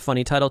one has a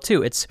funny title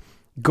too. It's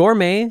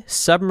Gourmet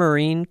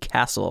Submarine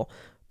Castle,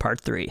 Part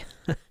 3.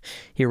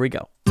 Here we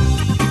go.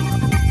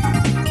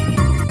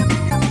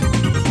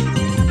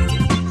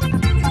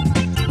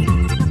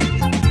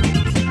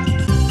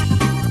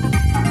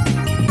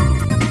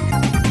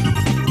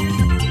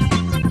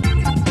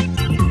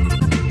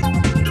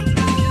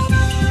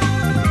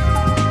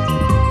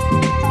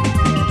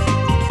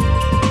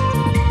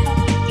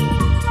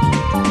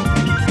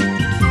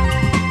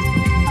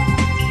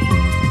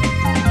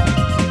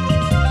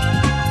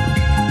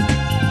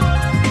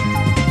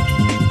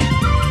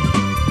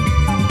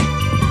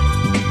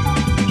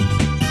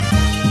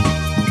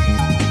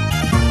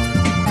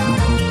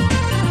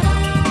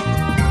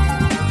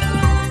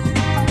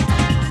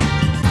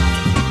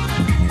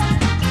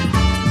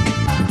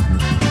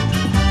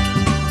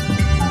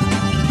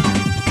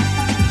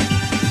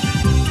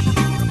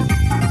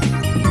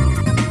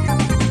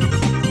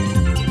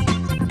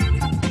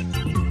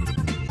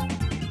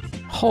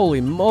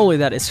 Holy moly,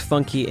 that is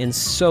funky and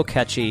so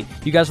catchy.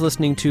 You guys are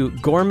listening to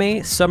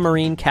Gourmet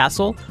Submarine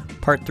Castle,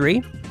 Part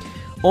 3.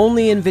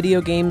 Only in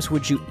video games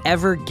would you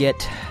ever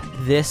get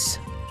this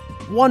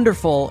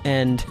wonderful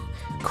and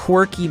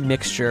quirky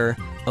mixture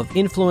of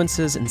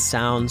influences and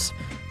sounds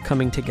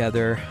coming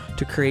together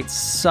to create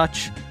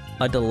such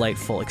a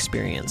delightful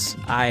experience.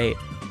 I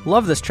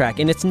love this track,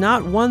 and it's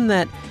not one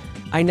that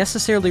I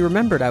necessarily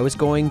remembered. I was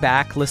going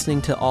back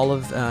listening to all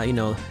of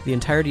the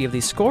entirety of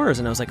these scores,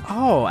 and I was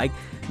like,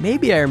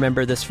 maybe I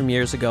remember this from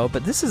years ago,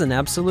 but this is an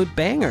absolute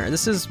banger.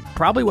 This is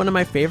probably one of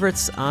my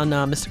favorites on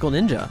Mystical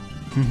Ninja.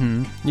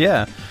 Mm-hmm.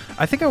 Yeah.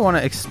 I think I want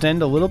to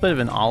extend a little bit of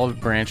an olive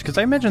branch, because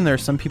I imagine there are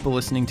some people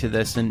listening to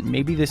this and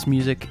maybe this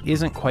music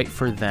isn't quite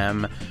for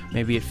them.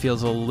 Maybe it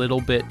feels a little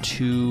bit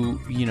too,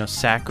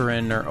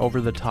 saccharine or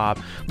over the top.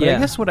 But I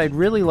guess what I'd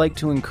really like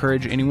to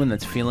encourage anyone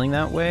that's feeling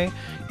that way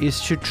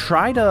is to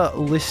try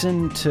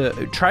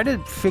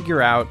to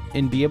figure out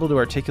and be able to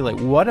articulate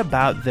what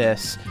about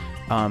this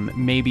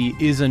maybe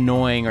is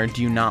annoying or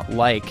do you not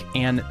like,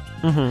 and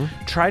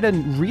try to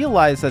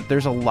realize that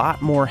there's a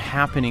lot more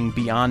happening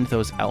beyond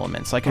those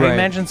elements. Like, I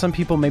imagine some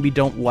people maybe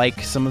don't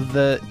like some of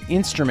the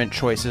instrument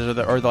choices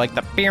or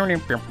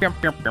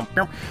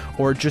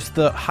or just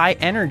the high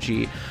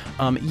energy.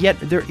 Yet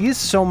there is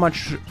so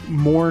much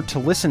more to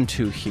listen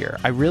to here.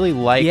 I really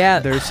like.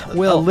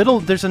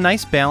 There's a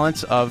nice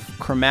balance of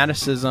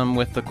chromaticism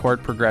with the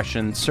chord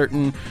progression,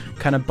 certain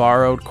kind of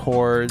borrowed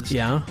chords.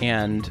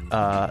 And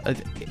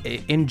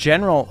in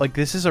general, like,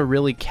 this is a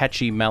really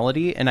catchy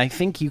melody, and I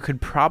think you could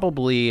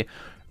probably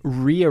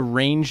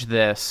rearrange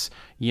this,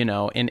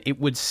 and it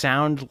would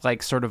sound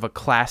like sort of a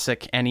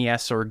classic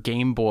NES or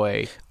Game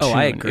Boy tune. Oh,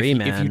 I agree,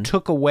 man. If you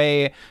took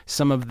away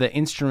some of the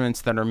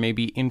instruments that are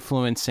maybe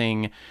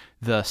influencing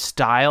the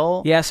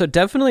style. Yeah, so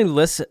definitely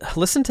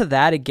listen to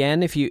that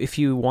again if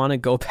you want to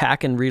go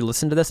back and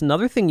re-listen to this.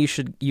 Another thing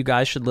you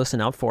guys should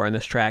listen out for in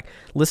this track,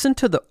 listen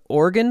to the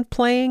organ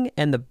playing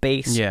and the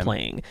bass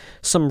playing.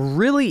 Some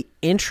really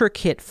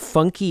intricate,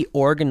 funky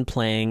organ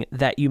playing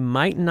that you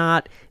might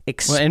not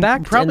expect,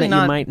 and probably and that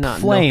not you might not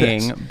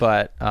playing, notice.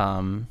 But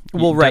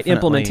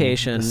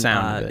implementation. The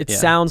sound of it,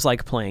 sounds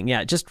like playing.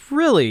 Yeah, just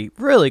really,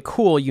 really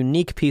cool,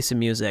 unique piece of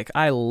music.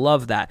 I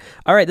love that.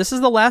 All right, this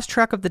is the last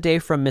track of the day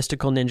from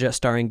Mystical Ninja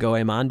starring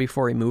Goemon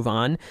before we move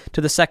on to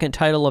the second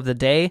title of the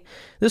day.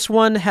 This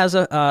one has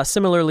a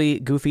similarly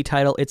goofy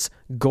title. It's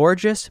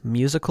Gorgeous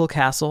Musical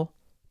Castle,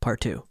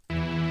 Part 2.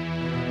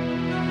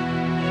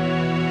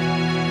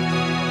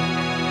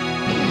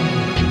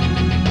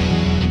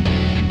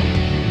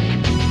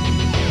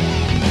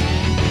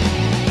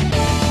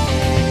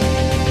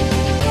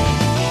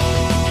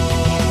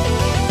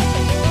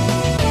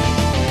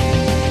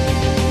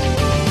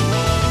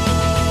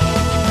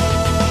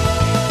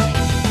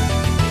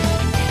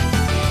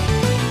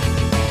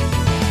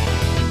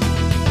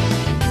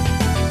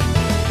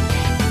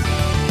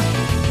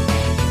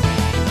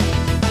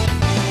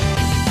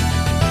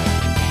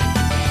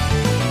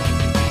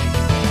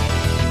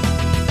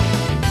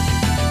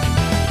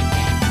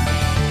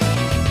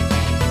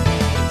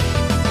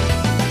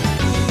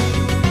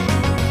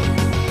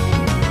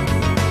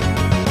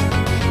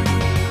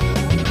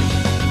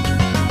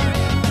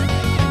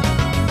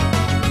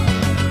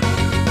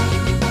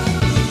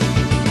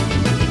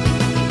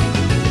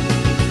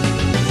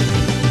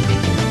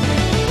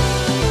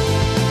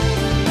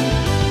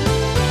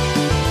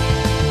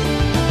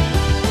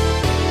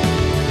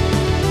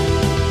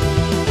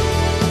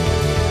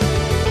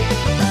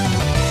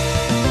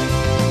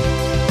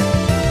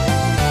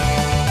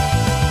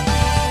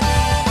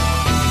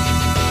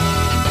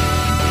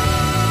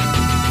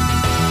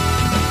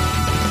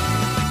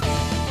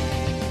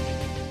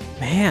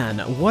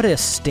 What a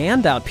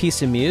standout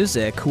piece of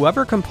music.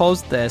 Whoever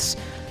composed this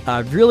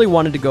really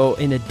wanted to go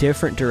in a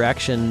different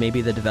direction.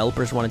 Maybe the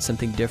developers wanted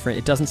something different.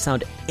 It doesn't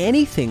sound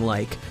anything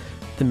like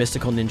the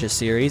Mystical Ninja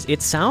series.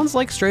 It sounds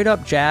like straight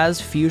up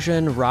jazz,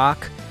 fusion,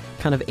 rock,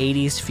 kind of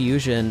 80s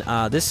fusion.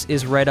 This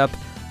is right up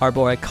our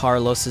boy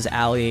Carlos's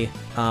alley.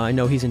 I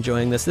know he's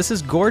enjoying this. This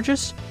is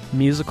Gorgeous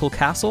Musical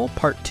Castle,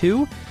 Part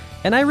 2.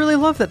 And I really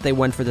love that they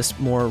went for this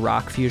more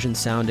rock fusion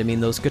sound. I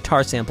mean, those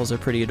guitar samples are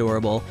pretty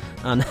adorable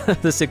on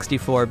the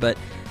 64, but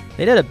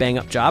they did a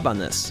bang-up job on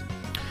this.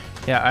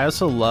 Yeah, I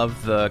also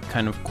love the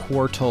kind of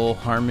quartal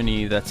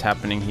harmony that's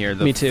happening here.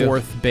 The Me too.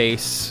 Fourth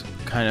bass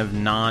kind of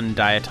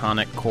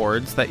non-diatonic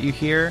chords that you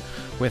hear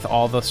with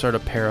all the sort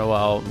of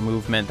parallel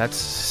movement. That's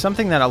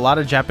something that a lot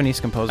of Japanese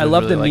composers I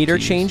love really the like meter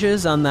to use.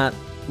 changes on that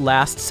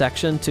last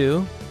section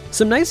too.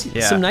 Some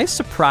nice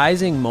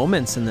surprising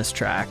moments in this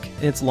track.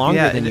 It's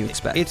longer than you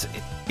expect.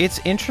 It's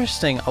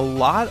interesting. A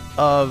lot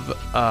of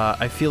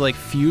I feel like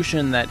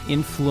fusion that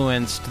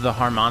influenced the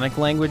harmonic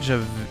language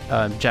of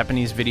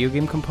Japanese video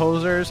game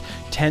composers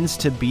tends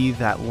to be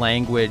that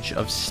language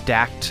of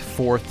stacked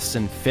fourths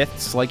and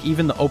fifths. Like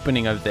even the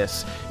opening of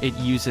this, it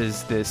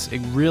uses this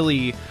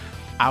really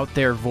out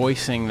there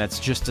voicing that's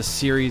just a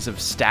series of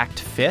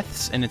stacked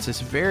fifths, and it's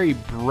this very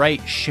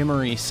bright,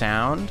 shimmery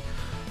sound.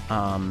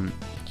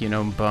 You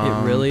know,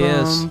 bum, it really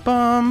bum, is.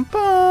 Bum,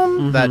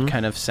 bum, that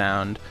kind of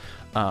sound.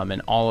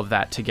 And all of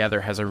that together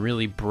has a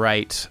really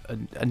bright,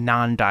 a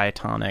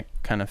non-diatonic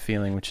kind of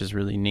feeling, which is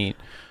really neat.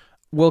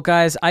 Well,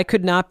 guys, I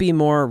could not be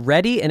more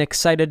ready and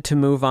excited to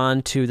move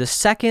on to the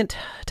second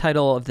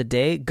title of the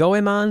day.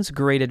 Goemon's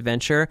Great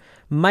Adventure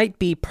might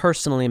be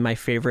personally my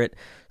favorite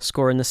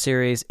score in the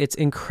series. It's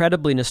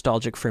incredibly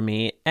nostalgic for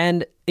me,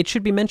 and it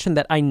should be mentioned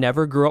that I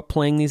never grew up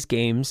playing these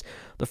games.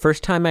 The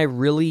first time I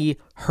really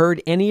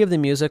heard any of the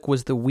music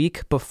was the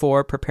week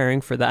before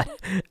preparing for that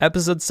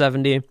episode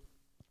 70.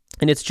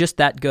 And it's just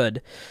that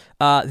good.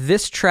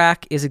 This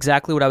track is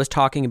exactly what I was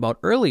talking about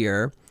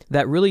earlier,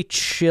 that really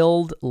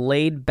chilled,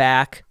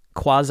 laid-back,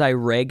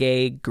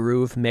 quasi-reggae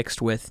groove mixed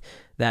with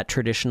that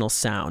traditional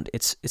sound.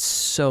 It's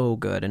so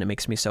good, and it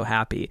makes me so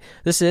happy.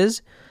 This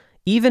is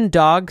Even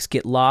Dogs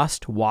Get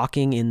Lost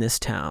Walking in This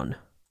Town.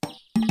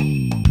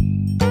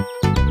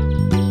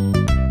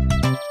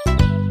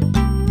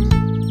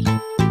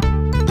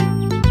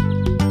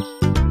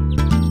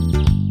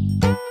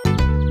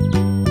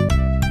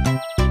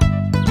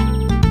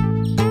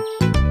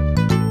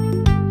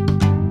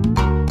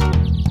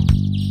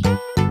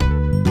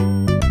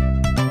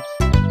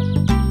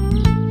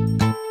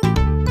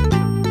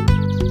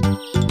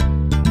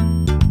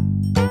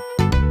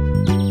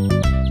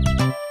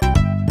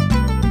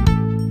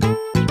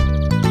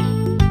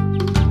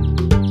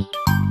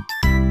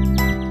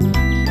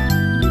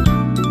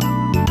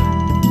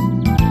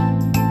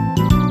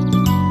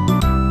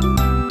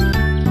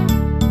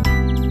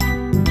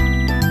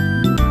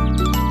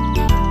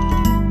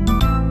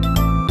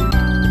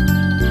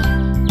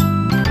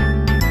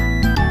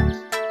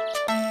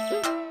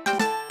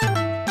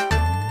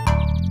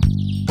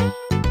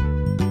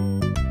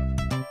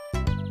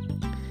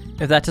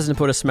 If that doesn't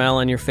put a smile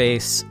on your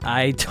face,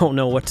 I don't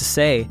know what to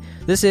say.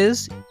 This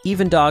is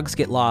Even Dogs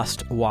Get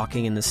Lost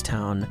Walking in This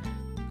Town.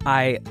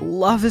 I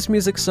love this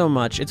music so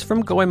much. It's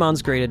from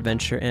Goemon's Great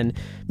Adventure, and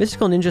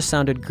Mystical Ninja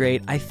sounded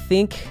great. I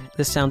think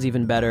this sounds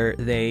even better.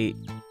 They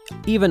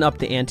even up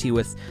the ante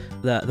with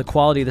the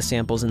quality of the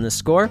samples in this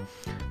score.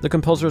 The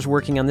composers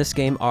working on this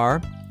game are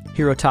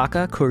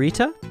Hirotaka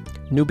Kurita,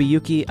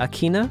 Nobuyuki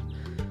Akina,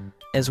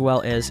 as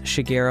well as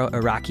Shigeru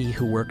Araki,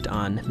 who worked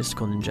on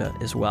Mystical Ninja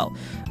as well.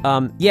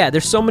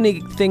 There's so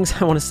many things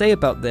I want to say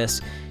about this.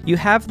 You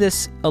have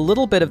a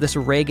little bit of this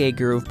reggae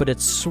groove, but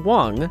it's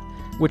swung,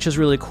 which is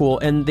really cool.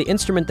 And the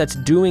instrument that's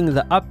doing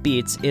the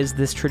upbeats is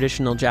this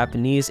traditional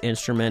Japanese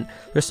instrument.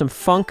 There's some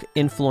funk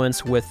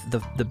influence with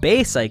the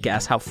bass, I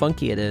guess, how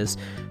funky it is.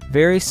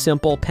 Very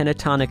simple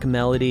pentatonic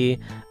melody.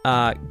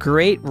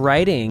 Great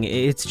writing.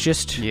 It's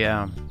just...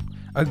 Yeah.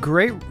 A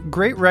great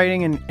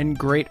writing and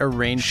great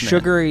arrangement.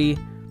 Sugary.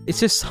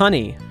 It's just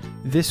honey.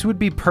 This would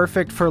be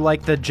perfect for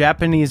like the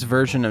Japanese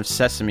version of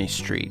Sesame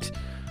Street,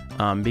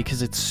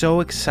 because it's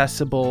so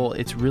accessible.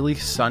 It's really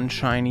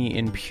sunshiny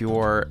and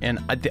pure, and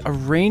the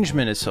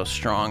arrangement is so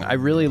strong. I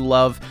really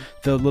love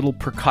the little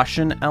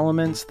percussion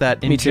elements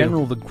that, in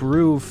general, the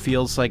groove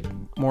feels like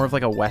more of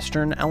like a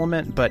Western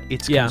element, but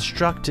it's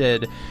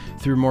constructed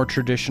through more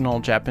traditional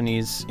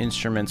Japanese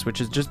instruments, which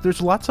is just,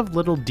 there's lots of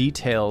little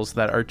details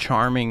that are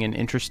charming and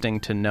interesting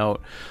to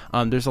note.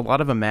 There's a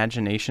lot of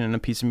imagination in a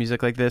piece of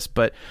music like this,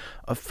 but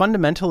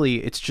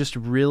fundamentally, it's just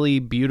really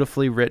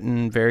beautifully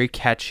written, very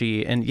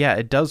catchy, and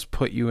it does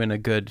put you in a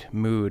good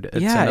mood. It's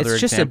another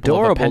just example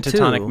adorable of a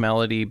pentatonic too.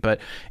 melody, but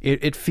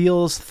it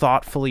feels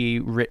thoughtfully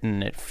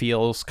written. It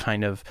feels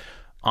kind of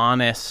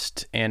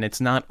honest, and it's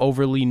not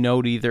overly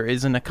notey. There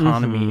is an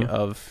economy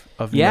of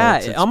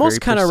notes. It almost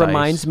kind of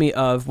reminds me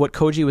of what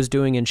Koji was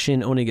doing in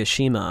Shin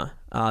Onigashima.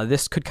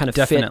 This could kind of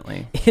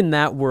Definitely fit in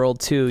that world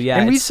too. Yeah,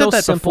 and we it's said so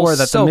that simple, before,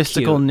 that so the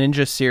Mystical cute.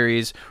 Ninja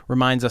series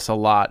reminds us a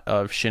lot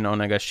of Shin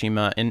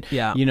Onigashima, and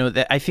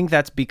I think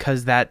that's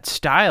because that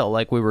style,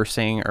 like we were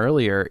saying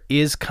earlier,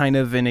 is kind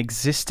of an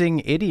existing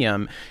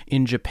idiom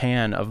in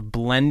Japan of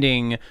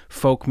blending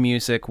folk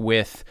music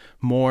with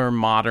more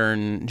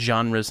modern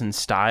genres and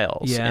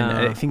styles. Yeah.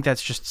 And I think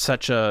that's just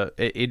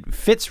it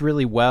fits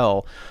really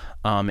well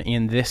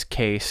in this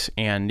case,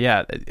 and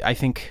I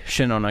think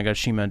Shin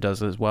Onigashima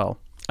does as well.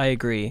 I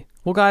agree.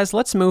 Well, guys,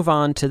 let's move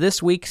on to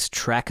this week's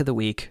track of the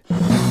week.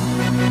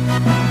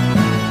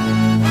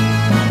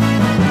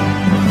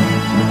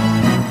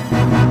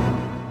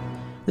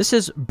 This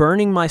is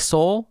Burning My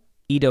Soul,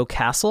 Edo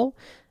Castle,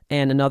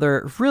 and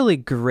another really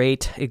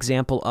great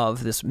example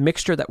of this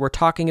mixture that we're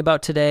talking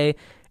about today.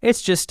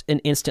 It's just an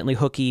instantly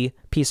hooky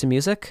piece of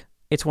music.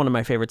 It's one of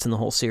my favorites in the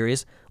whole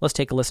series. Let's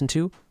take a listen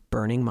to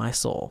Burning My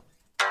Soul.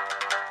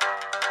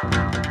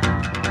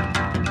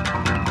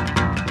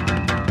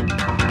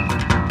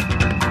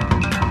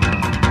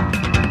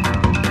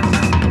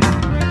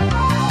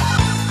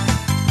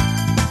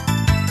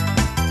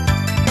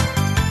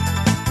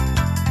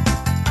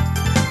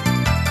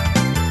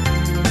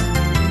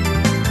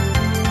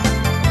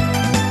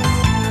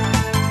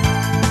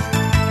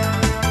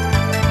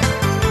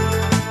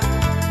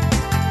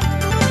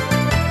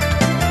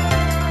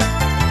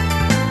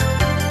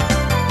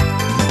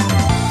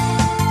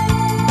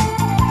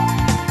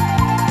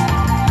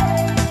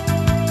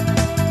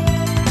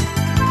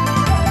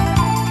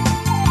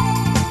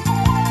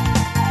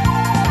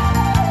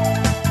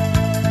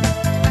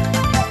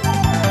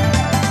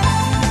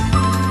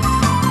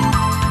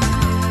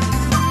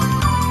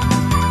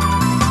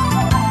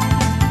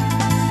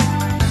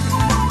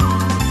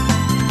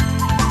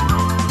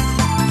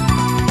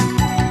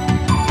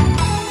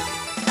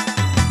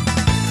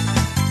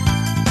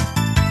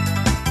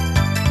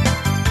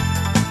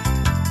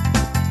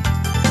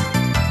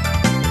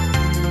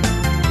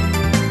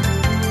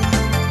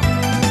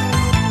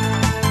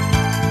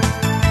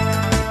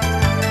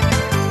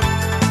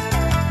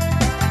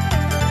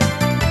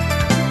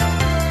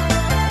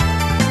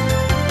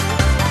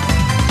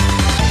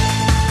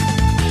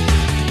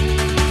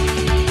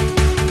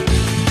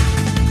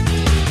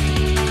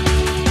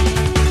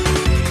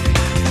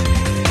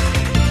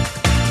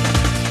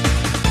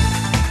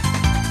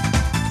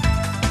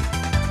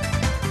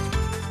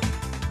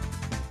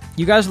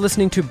 You guys are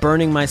listening to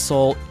Burning My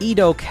Soul,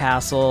 Edo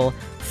Castle,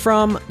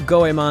 from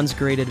Goemon's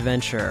Great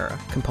Adventure,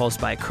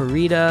 composed by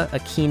Kurita,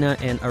 Akina,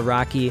 and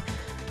Araki.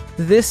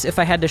 This, if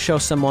I had to show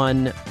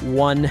someone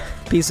one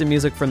piece of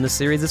music from the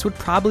series, this would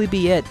probably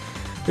be it.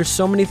 There's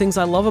so many things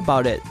I love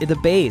about it. The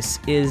bass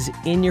is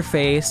in your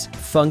face,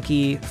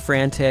 funky,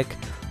 frantic.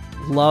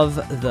 Love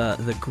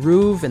the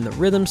groove and the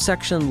rhythm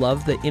section.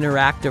 Love the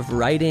interactive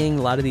writing.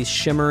 A lot of these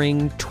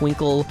shimmering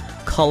twinkle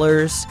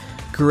colors.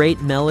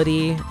 Great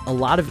melody. A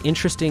lot of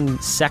interesting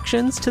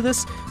sections to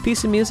this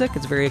piece of music.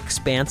 It's very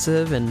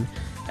expansive, and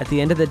at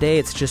the end of the day,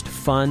 it's just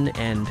fun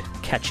and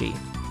catchy.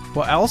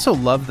 Well, I also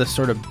love the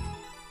sort of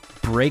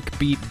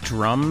breakbeat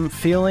drum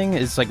feeling.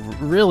 It's like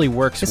really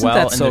works Isn't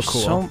well. That so and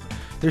cool?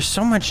 There's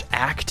so much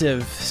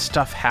active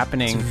stuff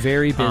happening. It's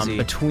very busy.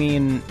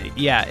 Between,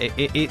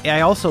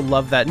 I also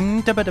love that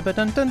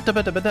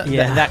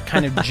that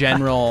kind of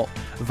general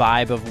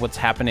vibe of what's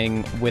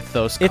happening with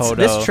those coda.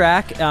 This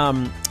track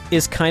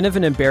is kind of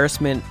an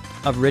embarrassment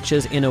of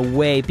riches in a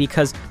way,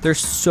 because there's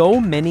so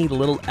many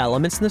little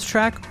elements in this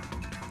track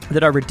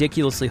that are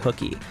ridiculously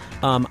hooky.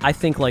 I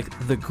think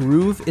like the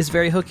groove is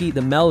very hooky.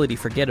 The melody,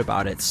 forget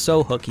about it. It's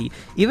so hooky.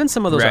 Even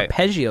some of those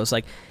arpeggios,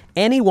 like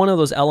any one of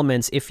those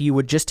elements, if you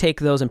would just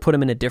take those and put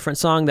them in a different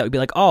song, that would be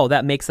like, oh,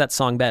 that makes that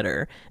song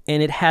better.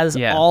 And it has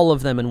all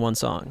of them in one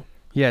song.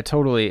 Yeah,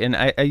 totally. And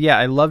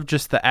I love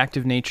just the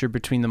active nature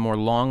between the more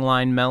long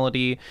line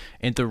melody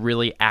and the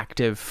really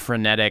active,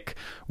 frenetic,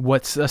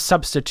 what's a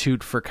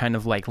substitute for kind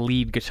of like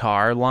lead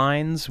guitar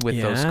lines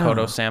with those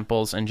koto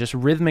samples, and just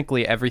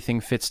rhythmically everything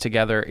fits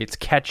together. It's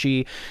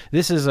catchy.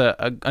 This is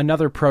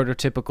another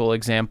prototypical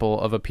example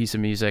of a piece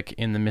of music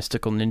in the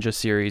Mystical Ninja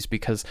series,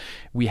 because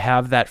we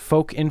have that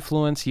folk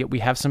influence, yet we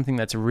have something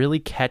that's really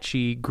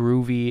catchy,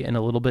 groovy, and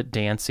a little bit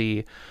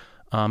dancey.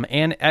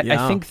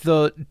 I think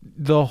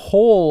the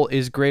whole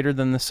is greater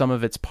than the sum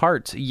of its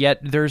parts, yet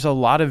there's a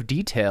lot of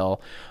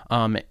detail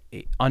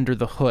under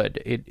the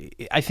hood.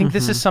 I think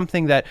this is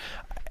something that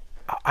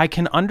I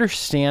can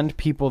understand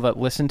people that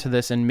listen to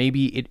this and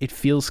maybe it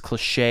feels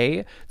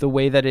cliche the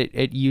way that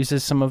it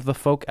uses some of the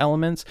folk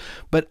elements,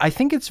 but I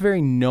think it's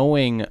very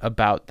knowing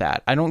about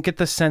that. I don't get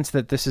the sense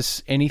that this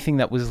is anything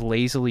that was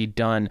lazily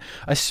done,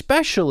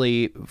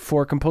 especially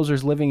for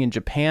composers living in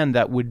Japan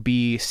that would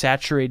be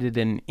saturated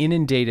and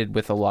inundated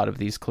with a lot of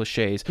these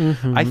cliches.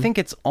 I think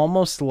it's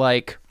almost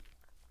like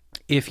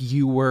if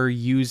you were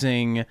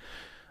using,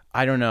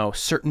 I don't know,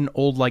 certain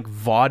old like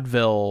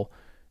vaudeville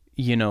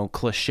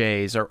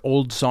cliches or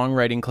old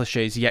songwriting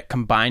cliches, yet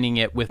combining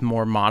it with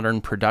more modern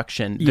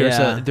production.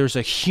 There's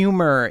a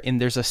humor and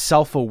there's a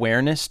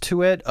self-awareness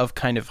to it of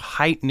kind of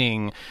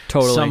heightening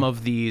some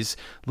of these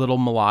little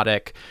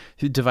melodic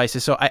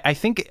devices. So I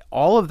think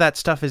all of that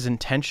stuff is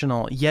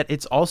intentional, yet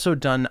it's also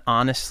done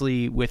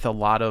honestly with a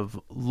lot of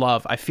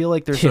love. I feel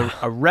like there's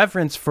a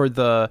reverence for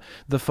the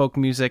folk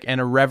music and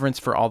a reverence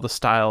for all the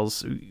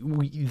styles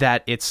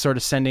that it's sort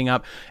of sending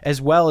up, as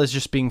well as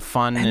just being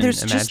fun and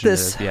there's imaginative.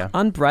 Just this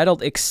unbridled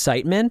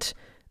excitement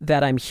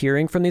that I'm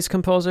hearing from these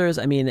composers,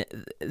 I mean,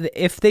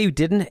 if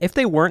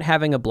they weren't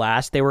having a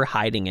blast, they were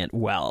hiding it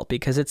well,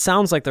 because it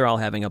sounds like they're all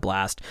having a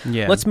blast.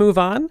 Yeah. Let's move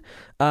on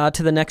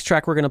to the next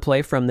track we're going to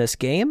play from this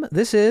game.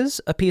 This is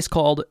a piece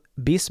called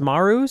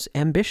Bismaru's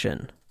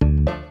Ambition.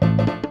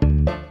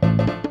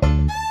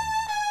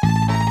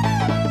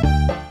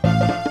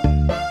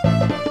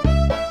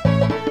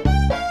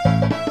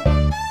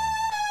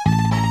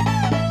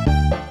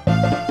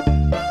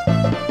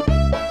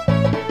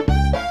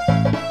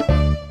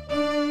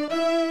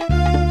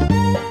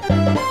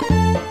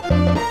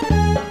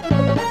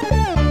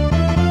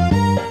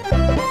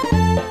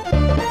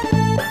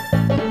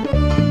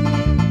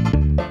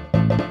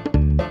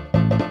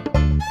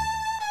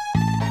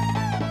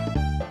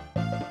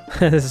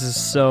 This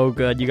is so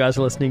good. You guys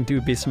are listening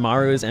to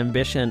Bismaru's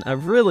Ambition, a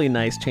really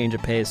nice change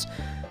of pace.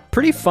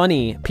 Pretty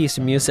funny piece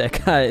of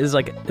music is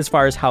like as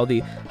far as how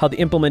the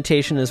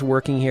implementation is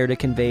working here to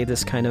convey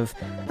this kind of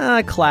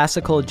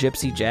classical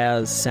gypsy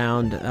jazz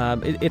sound.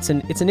 It's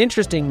an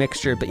interesting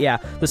mixture, but yeah,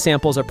 the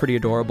samples are pretty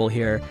adorable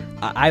here.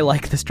 I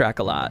like this track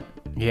a lot.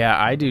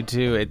 Yeah, I do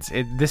too.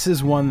 This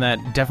is one that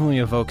definitely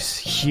evokes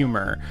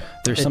humor.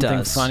 There's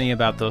something funny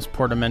about those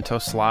portamento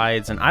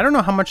slides, and I don't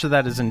know how much of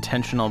that is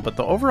intentional, but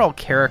the overall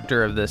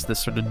character of this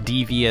sort of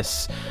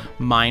devious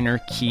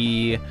minor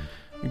key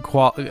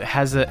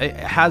has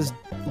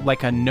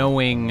like a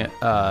knowing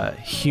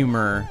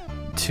humor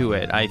to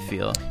it, I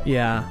feel.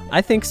 Yeah,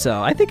 I think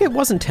so. I think it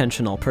was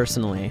intentional,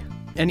 personally.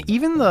 And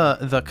even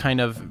the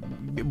kind of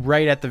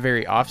right at the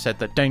very offset,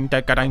 the ding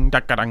da ding da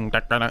ding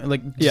da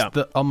like just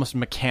the almost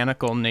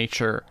mechanical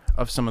nature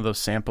of some of those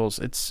samples.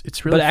 It's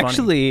really funny. But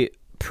actually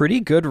pretty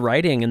good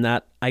writing in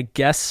that, I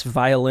guess,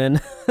 violin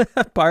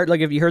part.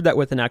 Like if you heard that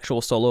with an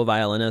actual solo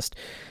violinist,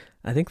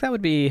 I think that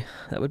would be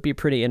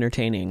pretty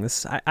entertaining.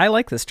 I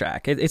like this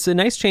track. It's a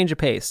nice change of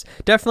pace.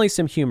 Definitely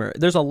some humor.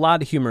 There's a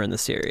lot of humor in the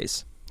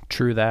series.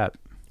 True that.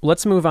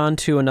 Let's move on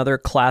to another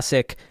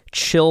classic,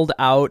 chilled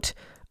out.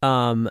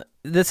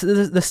 This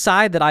is the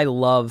side that I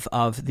love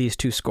of these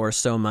two scores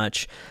so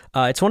much.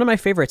 It's one of my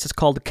favorites. It's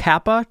called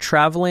Kappa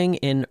Traveling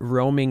in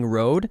Roaming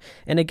Road.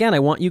 And again, I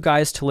want you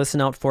guys to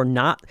listen out for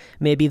not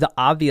maybe the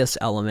obvious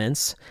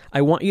elements.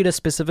 I want you to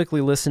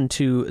specifically listen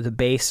to the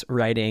bass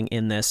writing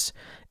in this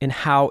and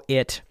how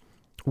it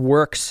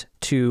works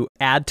to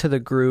add to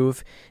the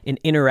groove and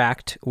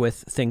interact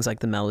with things like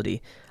the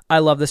melody. I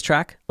love this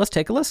track. Let's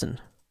take a listen.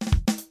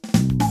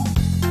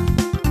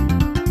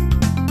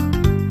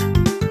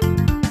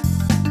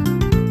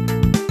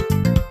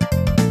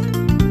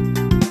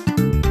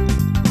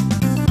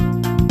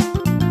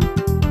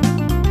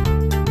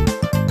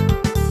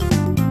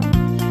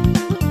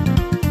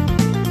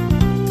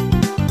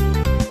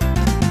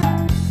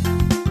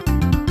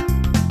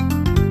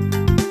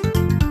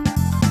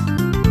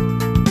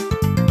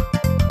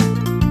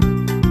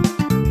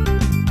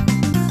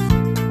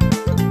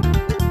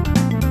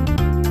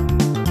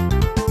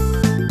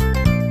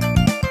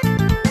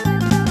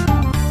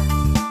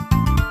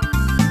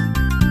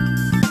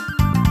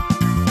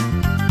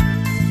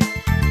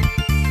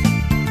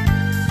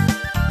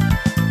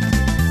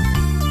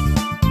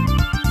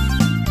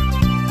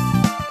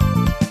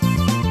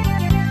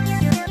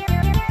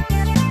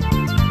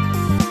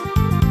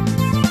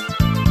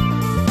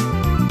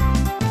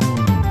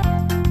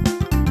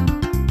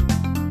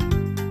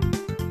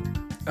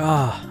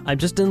 I'm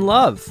just in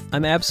love.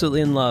 I'm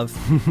absolutely in love.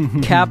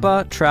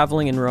 Kappa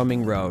Traveling and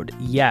Roaming Road.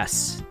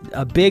 Yes.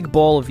 A big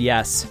bowl of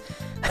yes.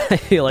 I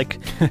feel like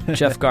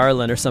Jeff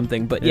Garlin or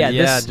something. But yeah,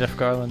 Jeff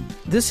Garlin.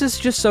 This is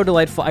just so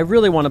delightful. I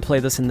really want to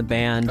play this in the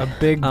band. A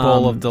big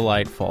bowl of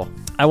delightful.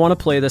 I want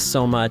to play this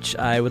so much.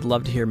 I would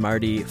love to hear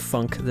Marty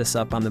funk this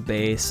up on the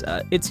bass.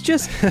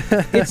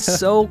 It's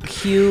so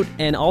cute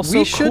and also cool.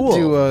 We should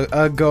do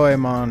a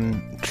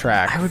Goemon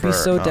track. I would be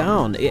so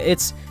down.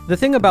 It's the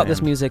thing about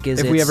this music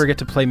is if we ever get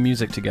to play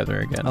music together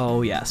again.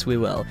 Oh yes, we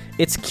will.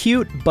 It's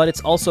cute, but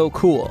it's also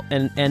cool.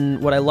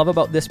 And what I love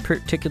about this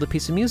particular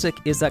piece of music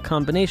is that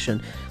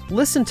combination.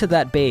 Listen to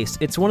that bass.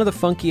 It's one of the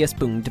funkiest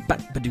boom,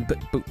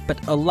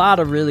 but a lot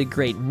of really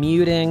great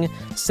muting,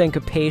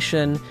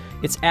 syncopation.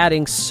 It's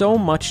adding so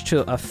much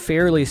to a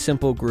fairly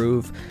simple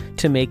groove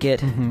to make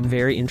it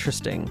very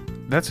interesting.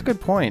 That's a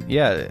good point.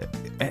 Yeah,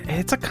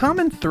 it's a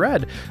common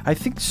thread. I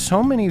think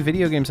so many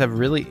video games have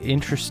really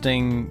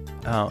interesting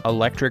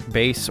electric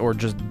bass or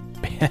just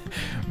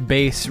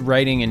bass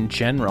writing in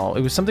general.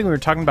 It was something we were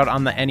talking about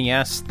on the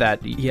NES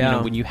that you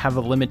know, when you have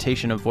a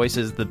limitation of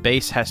voices, the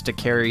bass has to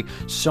carry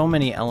so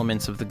many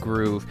elements of the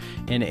groove.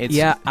 And it's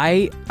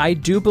I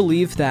do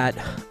believe that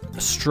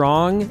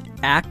strong,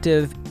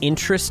 active,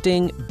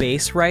 interesting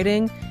bass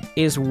writing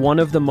is one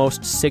of the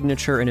most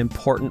signature and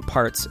important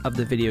parts of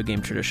the video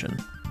game tradition.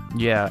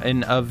 Yeah,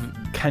 and of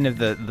kind of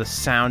the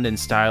sound and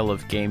style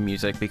of game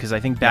music, because I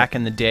think back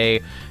in the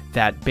day,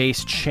 that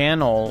bass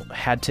channel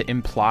had to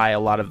imply a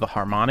lot of the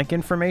harmonic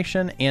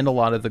information and a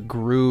lot of the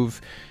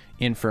groove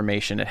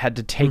information. It had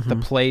to take the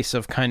place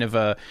of kind of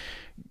a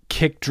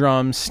kick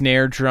drum,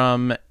 snare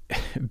drum,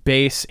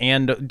 bass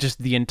and just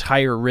the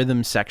entire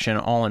rhythm section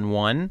all in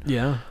one.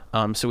 Yeah.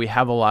 So we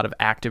have a lot of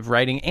active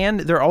writing, and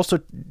they're also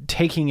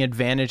taking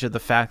advantage of the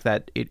fact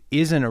that it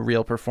isn't a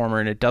real performer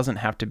and it doesn't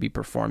have to be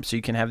performed. So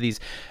you can have these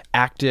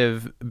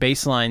active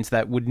bass lines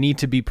that would need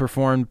to be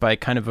performed by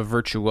kind of a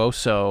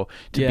virtuoso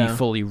to be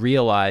fully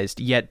realized.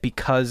 Yet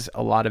because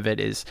a lot of it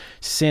is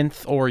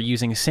synth or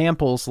using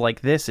samples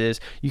like this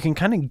is, you can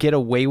kind of get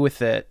away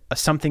with it,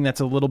 something that's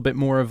a little bit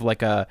more of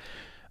like a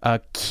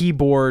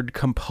keyboard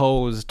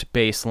composed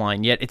bass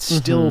line, yet it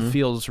still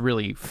feels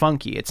really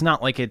funky. It's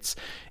not like it's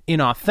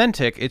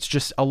inauthentic, it's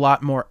just a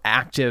lot more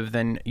active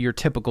than your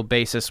typical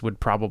bassist would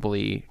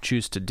probably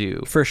choose to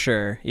do. For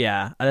sure,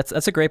 yeah.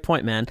 That's a great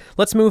point, man.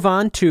 Let's move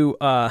on to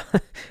an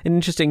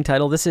interesting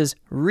title. This is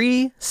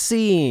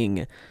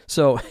Re-Seeing.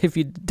 So if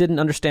you didn't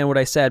understand what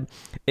I said,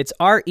 it's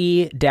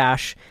RE-SEEING.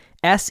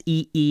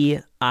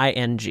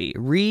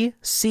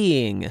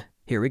 Re-Seeing.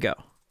 Here we go.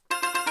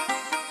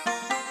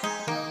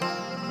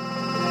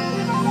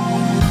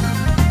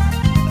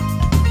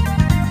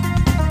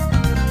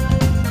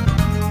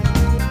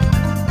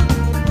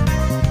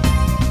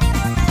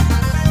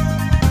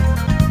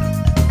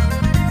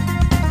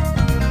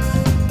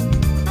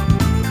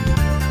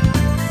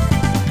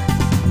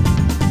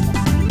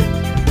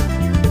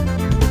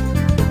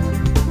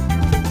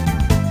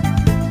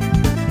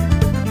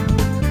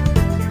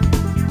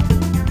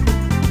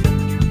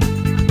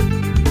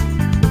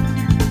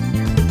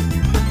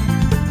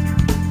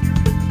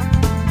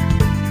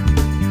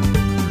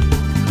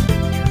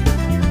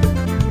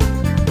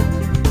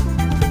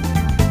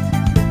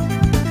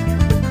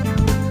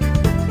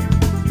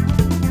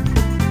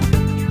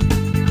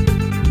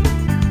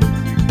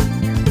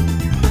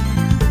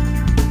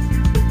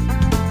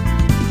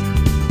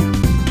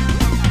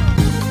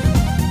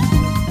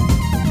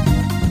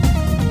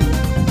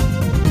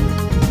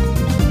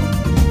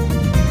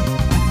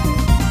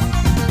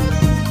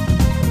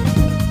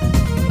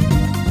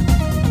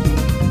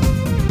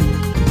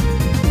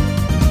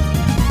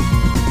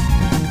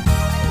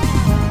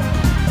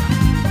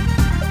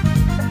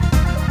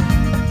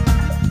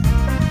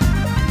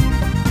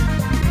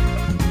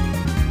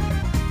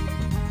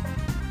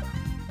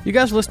 You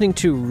guys are listening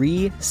to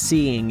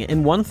Re-Seeing,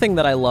 and one thing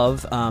that I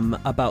love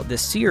about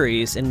this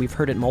series, and we've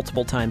heard it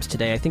multiple times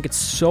today, I think it's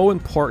so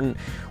important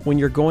when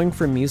you're going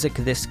for music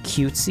this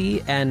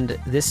cutesy and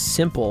this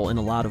simple in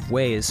a lot of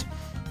ways.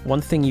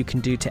 One thing you can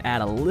do to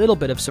add a little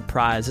bit of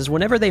surprise is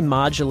whenever they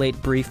modulate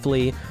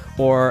briefly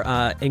or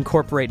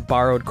incorporate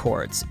borrowed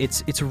chords.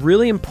 It's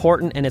really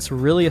important, and it's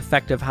really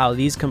effective how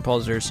these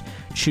composers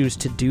choose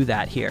to do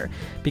that here.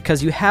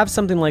 Because you have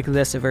something like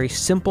this, a very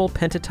simple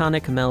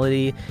pentatonic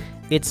melody.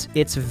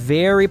 It's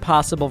very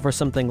possible for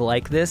something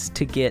like this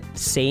to get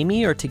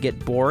samey or to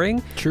get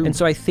boring. True. And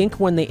so I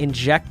think when they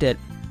inject it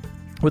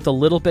with a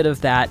little bit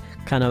of that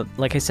kind of,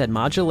 like I said,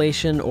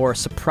 modulation or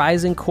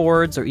surprising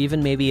chords or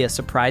even maybe a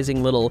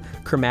surprising little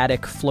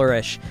chromatic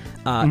flourish,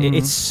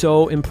 it's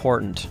so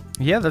important.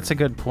 Yeah, that's a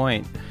good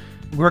point.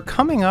 We're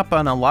coming up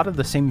on a lot of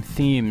the same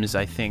themes,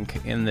 I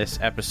think, in this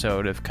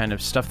episode of kind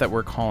of stuff that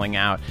we're calling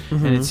out.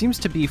 And it seems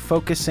to be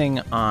focusing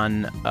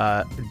on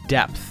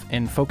depth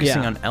and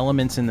focusing on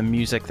elements in the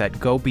music that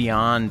go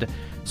beyond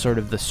sort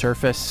of the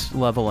surface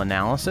level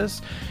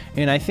analysis.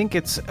 And I think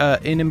it's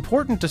an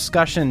important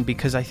discussion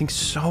because I think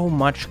so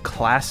much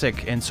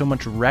classic and so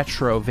much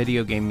retro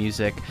video game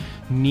music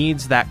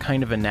needs that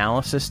kind of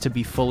analysis to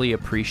be fully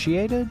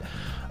appreciated.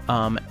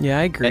 Yeah,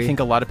 I agree. I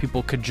think a lot of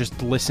people could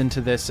just listen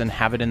to this and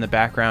have it in the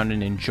background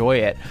and enjoy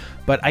it.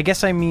 But I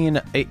guess I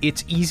mean,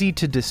 it's easy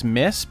to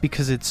dismiss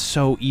because it's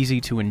so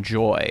easy to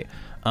enjoy.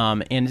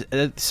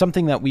 And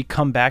something that we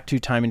come back to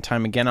time and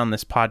time again on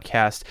this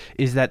podcast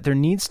is that there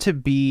needs to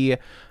be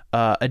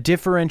a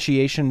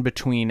differentiation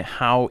between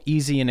how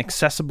easy and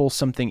accessible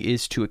something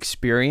is to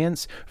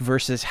experience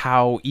versus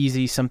how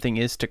easy something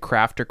is to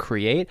craft or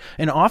create.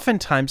 And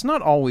oftentimes,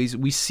 not always,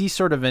 we see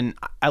sort of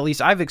at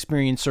least I've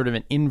experienced sort of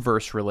an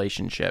inverse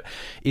relationship.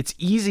 It's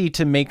easy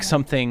to make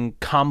something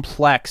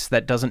complex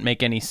that doesn't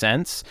make any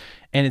sense.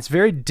 And it's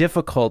very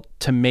difficult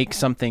to make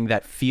something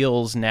that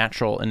feels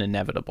natural and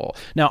inevitable.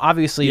 Now,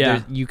 obviously,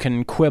 you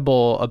can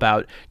quibble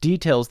about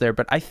details there,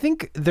 but I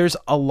think there's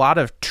a lot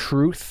of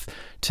truth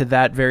to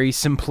that very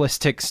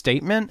simplistic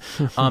statement.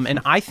 And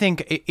I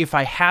think if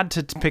I had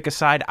to pick a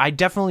side, I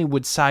definitely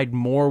would side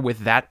more with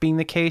that being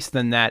the case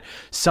than that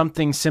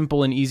something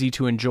simple and easy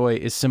to enjoy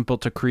is simple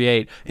to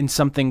create, and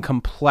something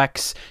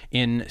complex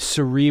and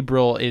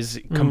cerebral is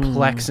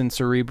complex and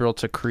cerebral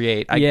to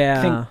create. I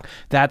think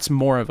that's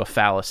more of a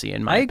fallacy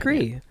in my opinion.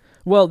 Agree.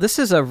 Well, this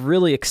is a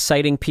really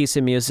exciting piece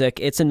of music.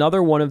 It's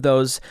another one of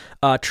those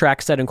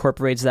tracks that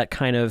incorporates that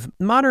kind of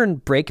modern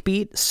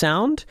breakbeat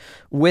sound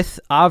with,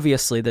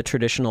 obviously, the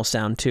traditional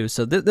sound, too.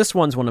 So this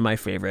one's one of my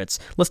favorites.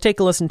 Let's take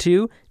a listen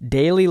to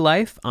Daily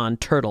Life on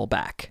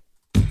Turtleback.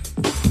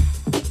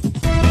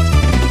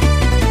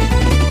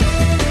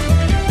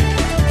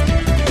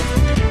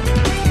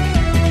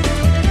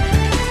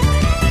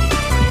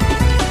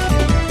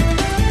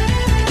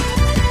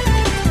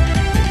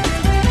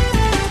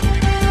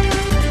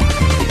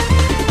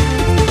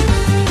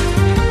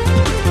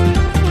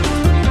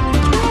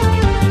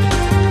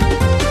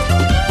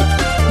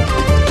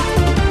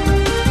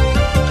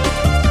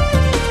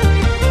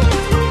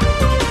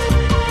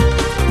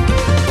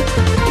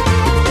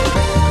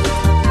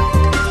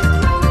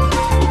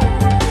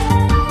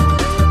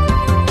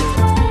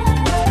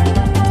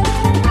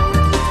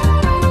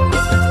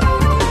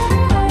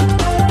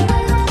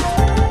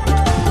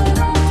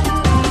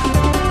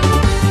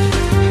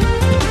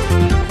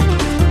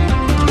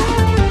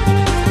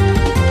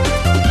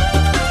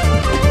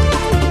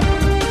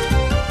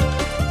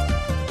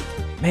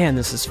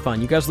 this is fun.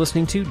 You guys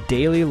listening to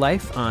Daily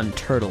Life on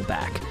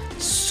Turtleback.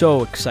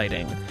 So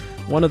exciting.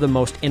 One of the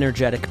most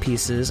energetic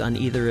pieces on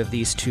either of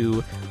these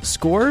two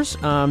scores.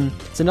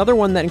 It's another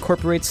one that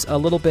incorporates a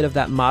little bit of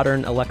that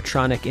modern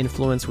electronic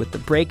influence with the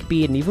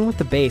breakbeat and even with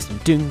the bass.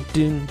 Dun,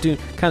 dun, dun.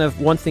 Kind of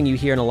one thing you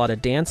hear in a lot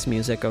of dance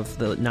music of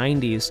the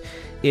 90s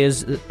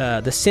is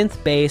the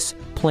synth bass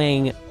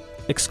playing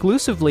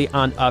exclusively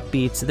on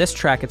upbeats. This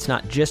track, it's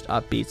not just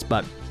upbeats,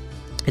 but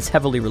it's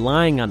heavily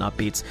relying on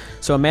upbeats.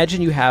 So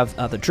imagine you have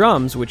the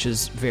drums, which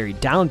is very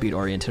downbeat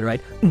oriented, right?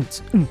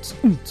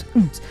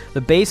 The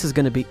bass is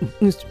going to be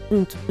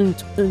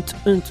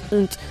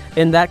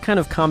and that kind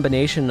of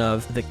combination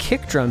of the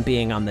kick drum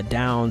being on the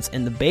downs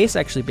and the bass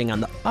actually being on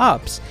the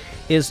ups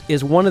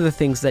is one of the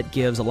things that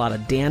gives a lot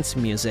of dance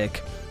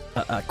music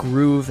a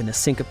groove and a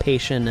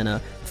syncopation and a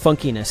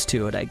funkiness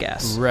to it, I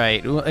guess.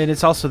 Right. And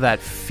it's also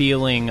that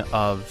feeling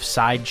of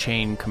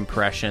sidechain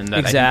compression that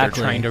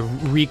exactly. I think they're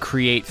trying to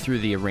recreate through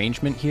the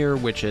arrangement here,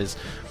 which is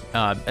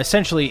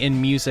essentially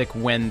in music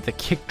when the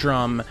kick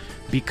drum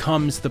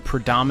becomes the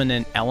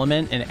predominant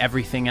element and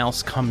everything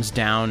else comes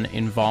down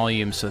in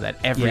volume so that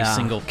every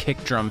single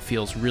kick drum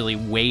feels really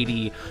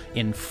weighty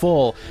in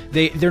full.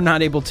 They're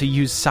not able to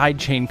use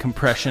sidechain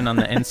compression on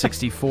the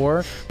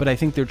N64, but I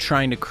think they're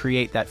trying to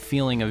create that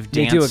feeling of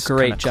dance, they do a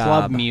great job.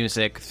 Club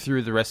music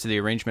through the rest of the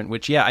arrangement,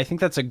 which, I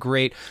think that's a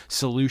great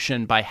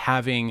solution by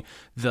having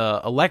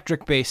the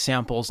electric bass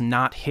samples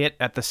not hit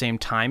at the same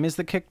time as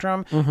the kick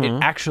drum.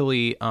 It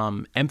actually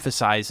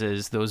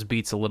emphasizes those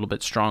beats a little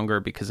bit stronger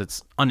because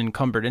it's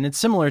unencumbered. And it's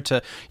similar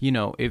to,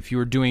 if you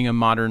were doing a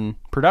modern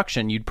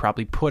production, you'd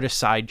probably put a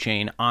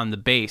sidechain on the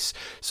bass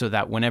so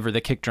that whenever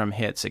the kick drum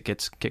hits, it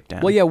gets kicked down.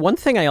 Well, one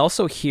thing I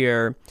also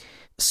hear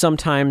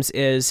sometimes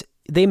is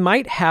they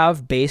might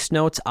have bass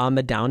notes on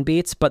the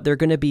downbeats, but they're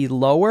going to be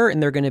lower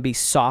and they're going to be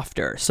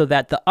softer so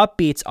that the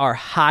upbeats are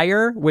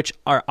higher, which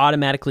are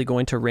automatically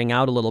going to ring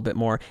out a little bit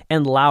more,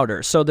 and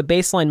louder. So the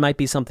bass line might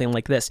be something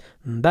like this.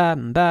 Ba,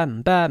 ba,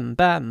 ba,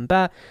 ba,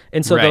 ba.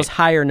 And so those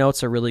higher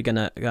notes are really you're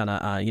going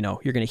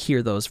to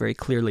hear those very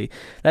clearly.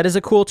 That is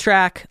a cool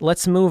track.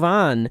 Let's move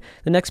on.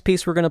 The next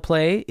piece we're going to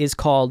play is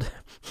called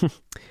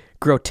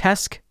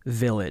Grotesque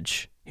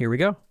Village. Here we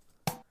go.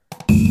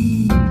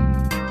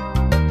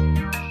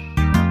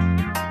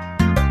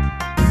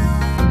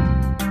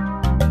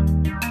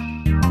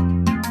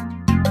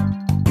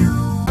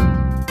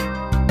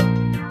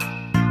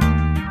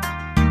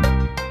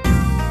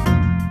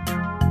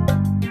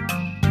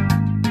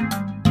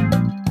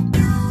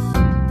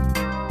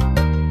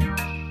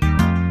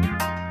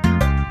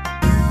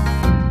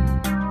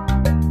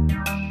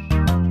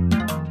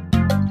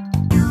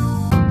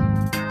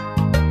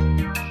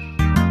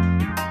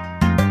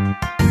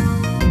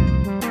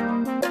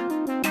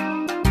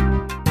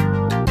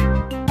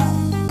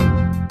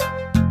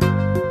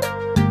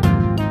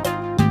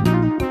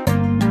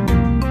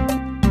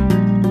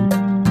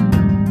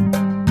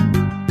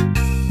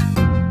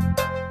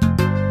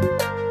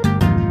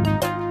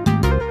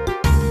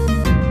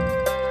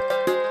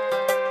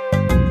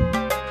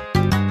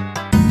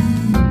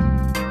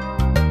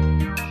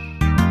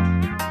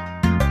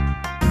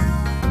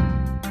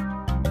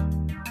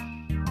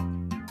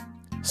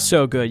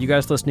 So good. You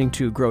guys listening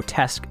to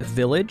Grotesque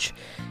Village,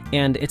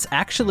 and it's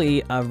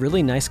actually a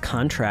really nice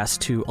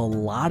contrast to a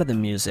lot of the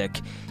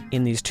music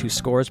in these two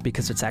scores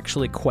because it's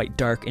actually quite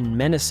dark and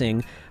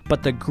menacing,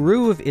 but the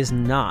groove is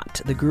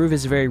not. The groove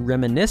is very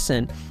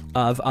reminiscent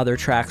of other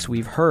tracks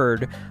we've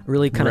heard,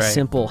 really kind of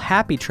simple,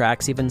 happy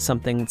tracks, even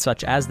something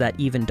such as that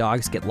Even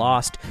Dogs Get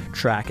Lost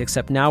track,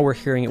 except now we're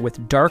hearing it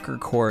with darker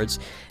chords.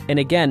 And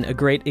again, a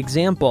great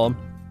example,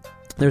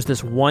 there's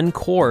this one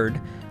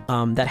chord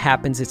that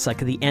happens. It's like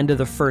the end of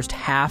the first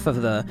half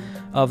of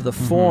the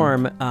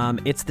form.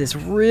 It's this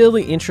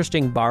really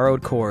interesting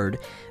borrowed chord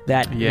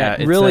that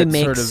really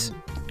makes sort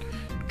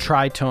of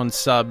tritone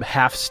sub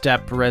half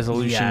step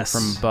resolution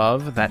from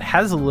above that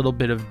has a little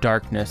bit of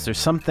darkness. There's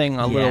something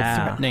a little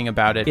threatening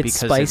about it because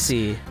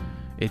spicy.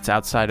 It's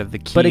outside of the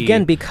key. But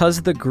again,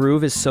 because the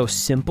groove is so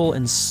simple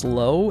and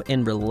slow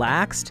and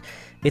relaxed,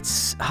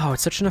 it's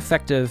such an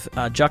effective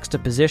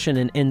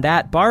juxtaposition, and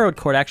that borrowed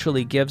chord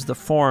actually gives the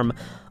form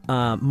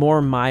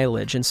more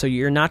mileage, and so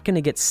you're not going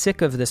to get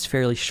sick of this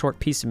fairly short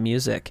piece of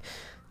music.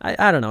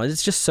 I don't know,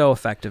 it's just so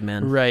effective,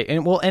 man. Right,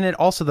 and it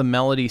also, the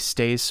melody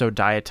stays so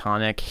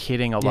diatonic,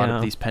 hitting a lot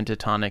of these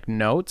pentatonic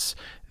notes,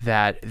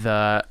 that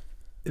the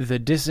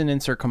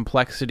dissonance or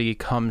complexity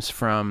comes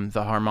from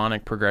the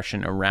harmonic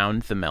progression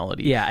around the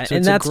melody. Yeah, so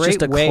and that's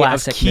just a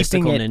classic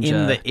keeping Mystical it Ninja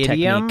in the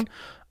idiom. technique.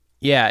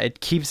 Yeah,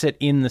 it keeps it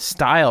in the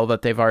style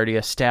that they've already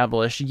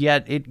established,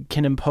 yet it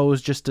can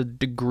impose just a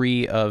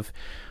degree of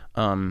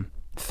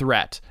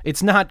threat.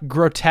 It's not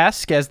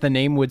grotesque as the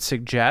name would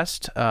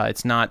suggest.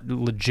 It's not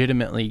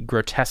legitimately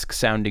grotesque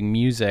sounding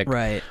music.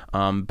 Right.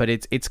 But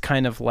it's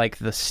kind of like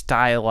the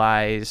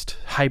stylized,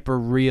 hyper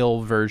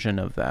real version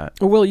of that.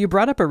 Well, you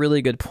brought up a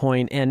really good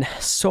point, and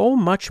so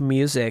much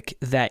music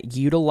that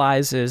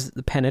utilizes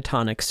the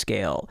pentatonic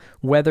scale,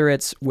 whether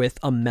it's with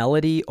a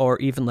melody or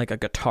even like a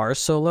guitar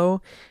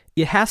solo,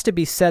 it has to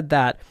be said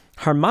that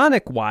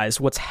harmonic-wise,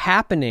 what's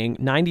happening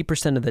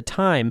 90% of the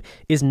time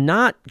is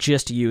not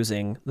just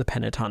using the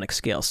pentatonic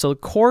scale. So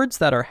chords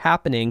that are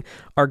happening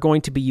are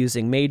going to be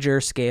using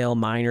major scale,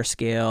 minor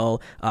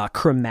scale,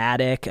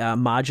 chromatic,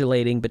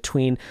 modulating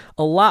between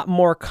a lot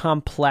more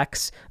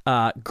complex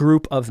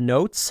group of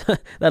notes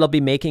that'll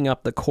be making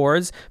up the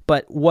chords,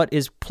 but what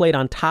is played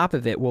on top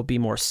of it will be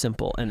more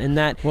simple. And in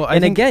that,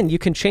 again, you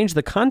can change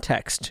the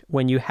context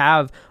when you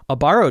have a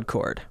borrowed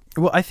chord.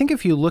 Well, I think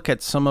if you look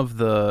at some of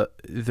the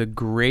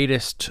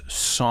greatest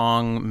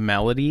song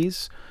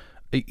melodies,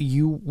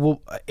 you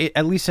will,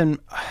 at least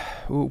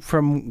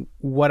from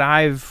what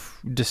I've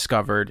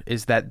discovered,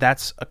 is that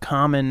that's a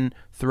common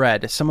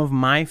thread. Some of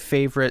my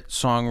favorite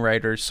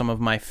songwriters, some of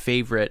my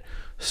favorite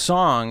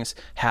songs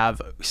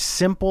have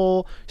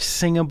simple,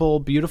 singable,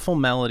 beautiful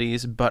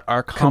melodies, but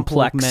are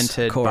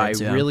complemented by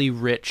really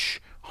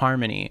rich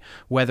harmony,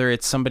 whether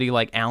it's somebody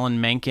like Alan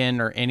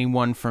Menken or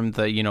anyone from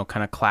the,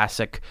 kind of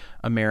classic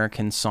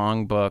American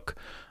songbook,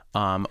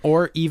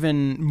 or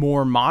even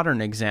more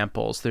modern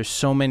examples. There's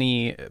so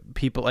many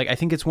people, like I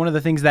think it's one of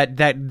the things that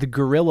the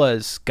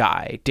Gorillaz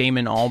guy,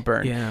 Damon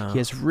Albarn, he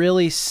has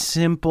really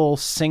simple,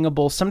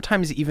 singable,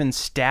 sometimes even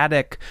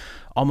static,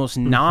 almost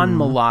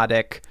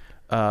non-melodic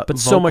but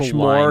so much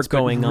more lines,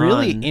 going on.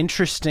 Really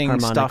interesting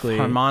stuff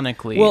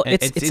harmonically. Well,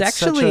 it's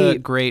actually such a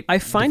great I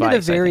find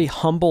device, it a very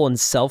humble and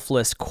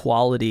selfless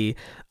quality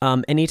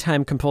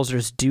anytime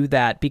composers do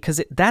that, because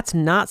that's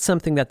not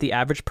something that the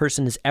average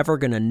person is ever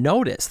going to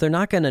notice. They're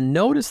not going to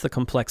notice the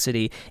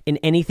complexity in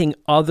anything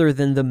other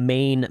than the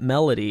main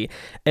melody.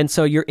 And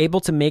so you're able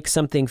to make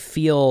something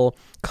feel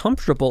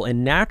comfortable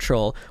and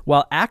natural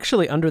while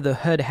actually under the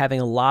hood having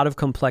a lot of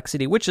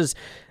complexity, which is,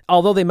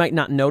 although they might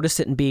not notice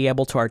it and be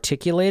able to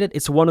articulate it,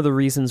 it's one of the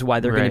reasons why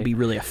they're going to be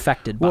really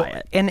affected by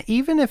it. And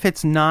even if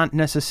it's not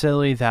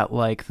necessarily that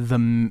like the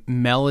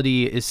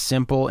melody is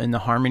simple and the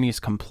harmony is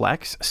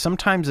complex,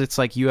 sometimes it's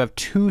like you have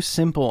two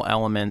simple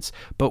elements,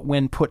 but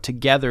when put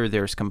together,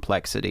 there's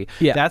complexity.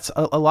 Yeah. That's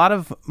a lot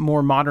of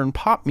more modern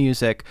pop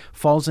music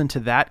falls into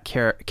that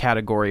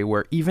category,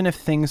 where even if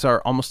things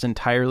are almost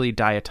entirely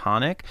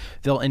diatonic,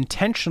 they'll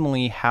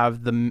intentionally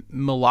have the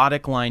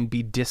melodic line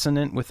be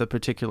dissonant with a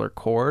particular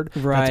chord.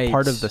 Right. That's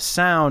part of the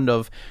sound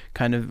of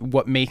kind of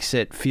what makes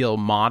it feel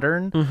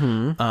modern.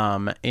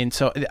 And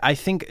so I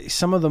think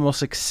some of the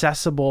most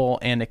accessible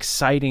and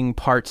exciting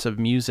parts of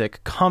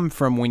music come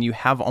from when you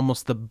have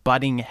almost the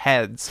butting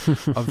heads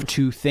of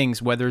two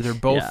things, whether they're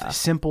both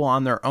simple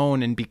on their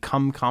own and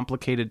become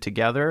complicated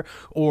together,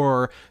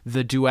 or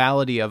the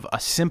duality of a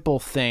simple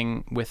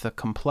thing with a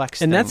complex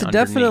thing. And that's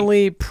underneath.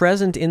 definitely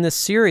present in this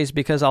series,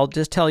 because I'll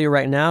just tell you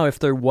right now, if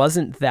there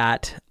wasn't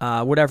that,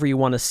 whatever you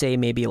want to say,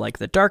 maybe like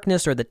the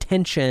darkness or the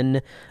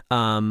tension,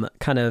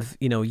 kind of,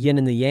 yin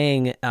and the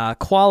yang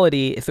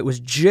quality, if it was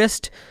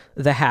just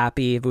the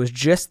happy, if it was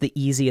just the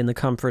easy and the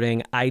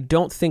comforting, I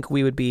don't think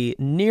we would be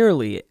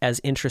nearly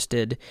as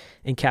interested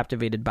and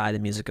captivated by the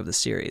music of the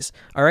series.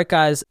 All right,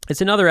 guys,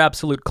 it's another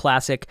absolute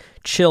classic,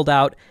 chilled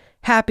out,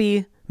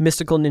 happy,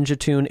 mystical ninja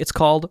tune. It's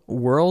called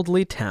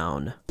Worldly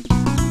Town.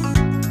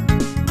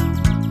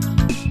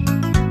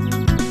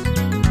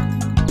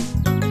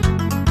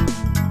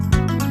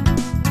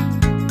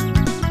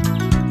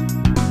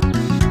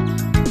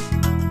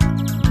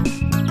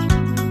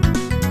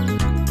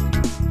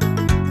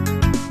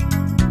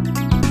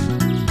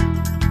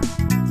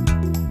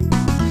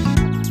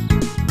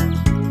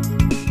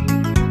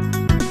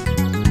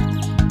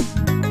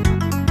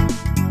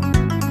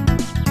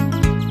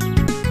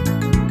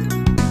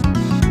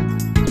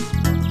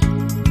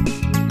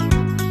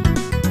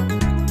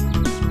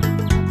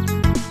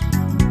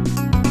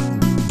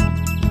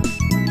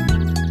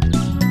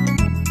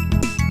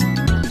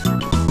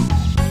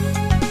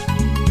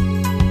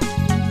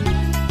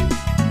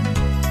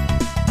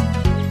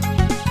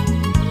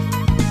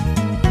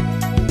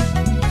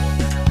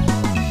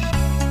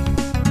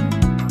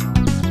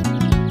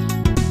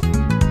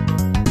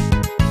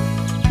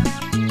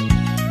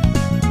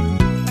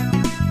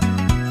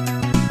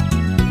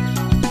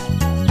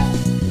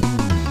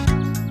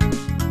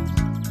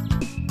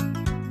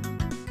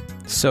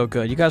 So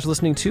good. You guys are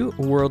listening to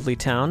Worldly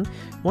Town.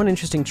 One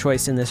interesting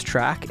choice in this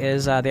track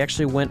is they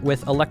actually went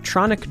with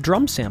electronic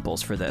drum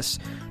samples for this,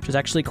 which is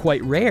actually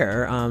quite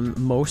rare.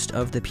 Most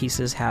of the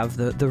pieces have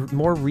the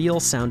more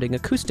real-sounding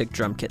acoustic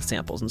drum kit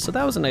samples, and so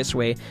that was a nice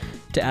way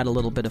to add a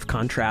little bit of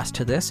contrast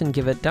to this and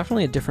give it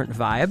definitely a different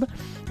vibe.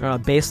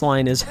 Bass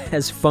line is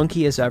as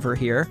funky as ever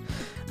here.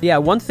 Yeah,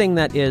 one thing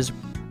that is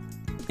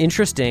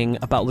interesting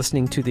about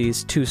listening to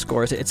these two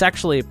scores, it's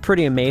actually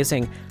pretty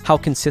amazing how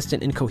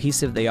consistent and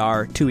cohesive they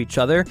are to each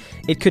other.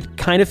 It could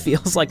kind of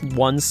feels like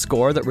one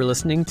score that we're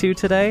listening to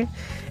today.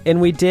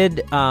 And we did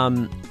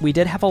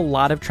have a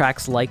lot of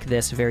tracks like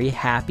this, very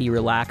happy,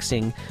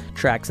 relaxing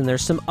tracks. And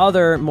there's some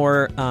other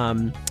more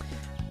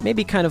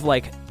maybe kind of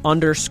like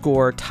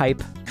underscore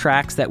type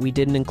tracks that we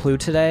didn't include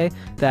today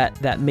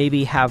that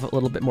maybe have a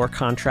little bit more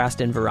contrast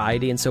and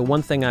variety. And so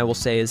one thing I will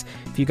say is,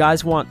 if you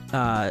guys want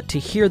to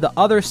hear the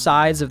other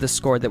sides of the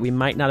score that we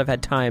might not have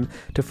had time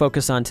to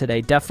focus on today,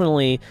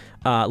 definitely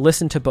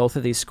listen to both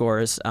of these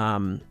scores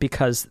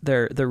because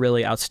they're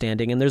really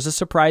outstanding, and there's a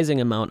surprising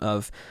amount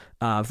of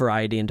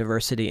variety and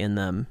diversity in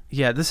them.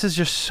 Yeah, this is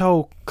just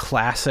so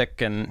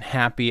classic and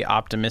happy,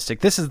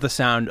 optimistic. This is the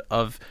sound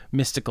of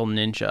Mystical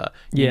Ninja.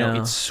 You know,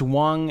 it's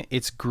swung,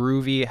 it's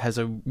groovy, it has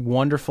a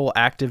wonderful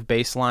active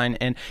bass line,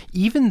 and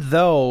even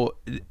though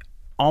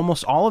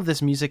almost all of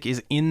this music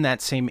is in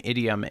that same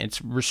idiom,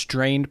 it's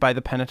restrained by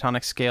the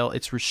pentatonic scale,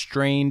 it's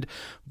restrained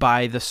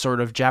by the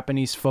sort of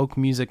Japanese folk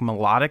music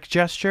melodic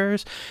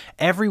gestures.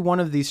 Every one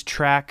of these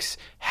tracks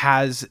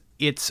has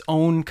its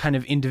own kind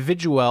of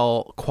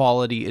individual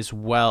quality as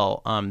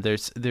well.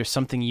 There's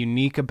something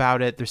unique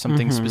about it. There's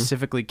something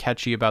specifically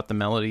catchy about the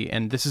melody.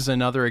 And this is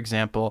another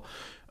example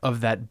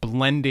of that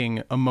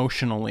blending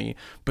emotionally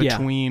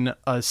between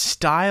a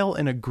style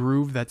and a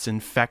groove that's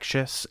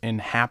infectious and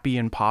happy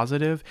and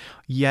positive,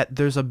 yet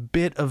there's a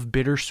bit of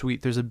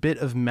bittersweet, there's a bit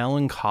of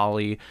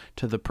melancholy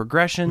to the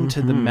progression,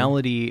 to the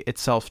melody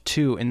itself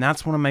too. And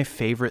that's one of my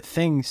favorite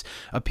things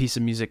a piece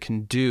of music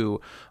can do.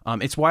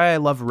 It's why I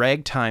love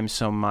ragtime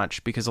so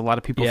much, because a lot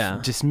of people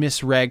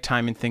dismiss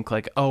ragtime and think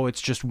like, oh,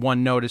 it's just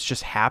one note, it's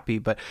just happy.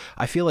 But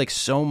I feel like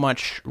so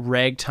much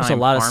ragtime, there's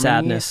a lot of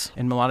sadness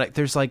and melodic,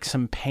 there's like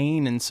some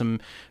pain and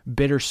some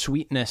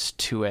bittersweetness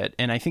to it,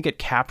 and I think it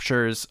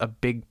captures a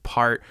big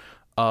part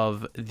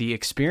of the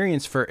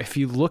experience. For if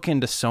you look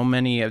into so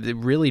many of the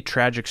really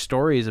tragic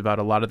stories about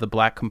a lot of the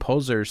black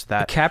composers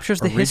that captures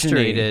the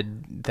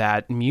originated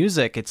that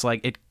music, it's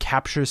like it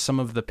captures some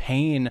of the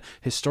pain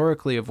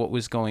historically of what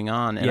was going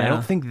on, and I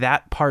don't think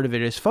that part of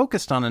it is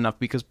focused on enough,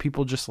 because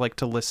people just like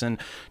to listen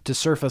to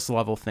surface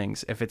level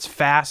things. If it's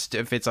fast,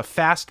 if it's a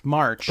fast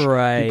march,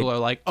 people are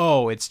like,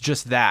 oh, it's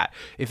just that.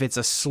 If it's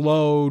a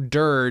slow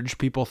dirge,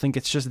 people think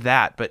it's just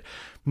that. But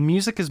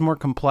music is more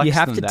complex than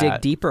that. You have to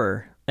dig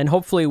deeper. And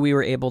hopefully we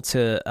were able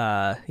to,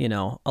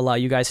 allow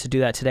you guys to do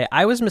that today.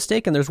 I was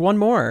mistaken. There's one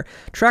more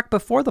track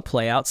before the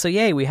play out. So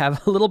yay, we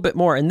have a little bit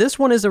more. And this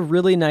one is a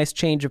really nice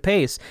change of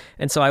pace.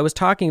 And so I was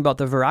talking about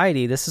the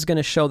variety. This is going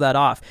to show that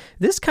off.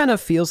 This kind of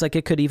feels like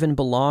it could even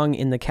belong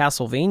in the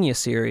Castlevania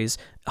series,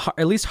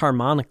 at least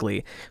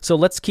harmonically. So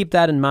let's keep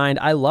that in mind.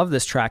 I love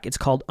this track. It's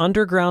called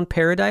Underground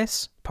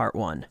Paradise, Part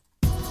 1.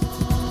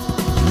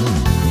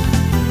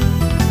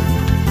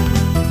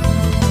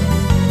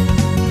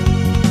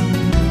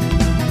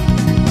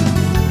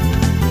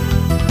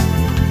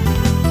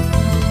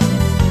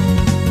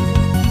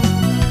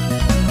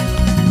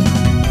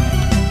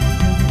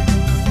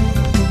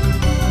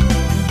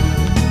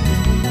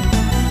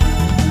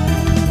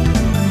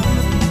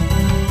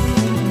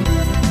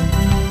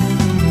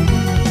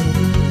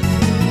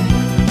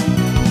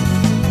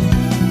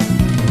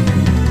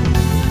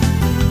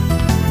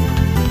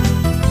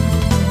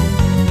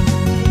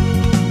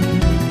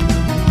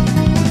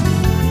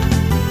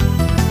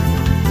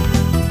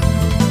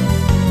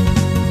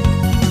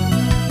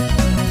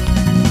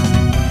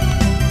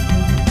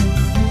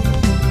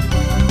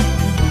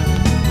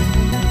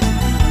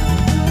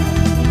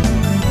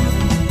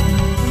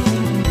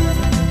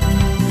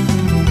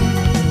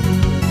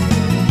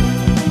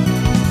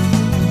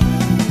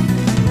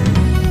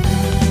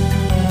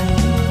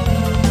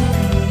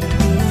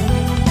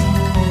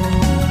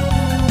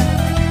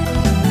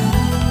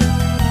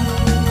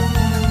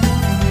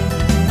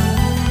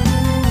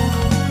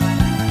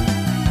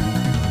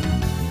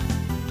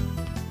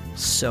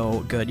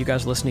 So good. You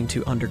guys are listening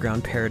to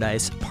Underground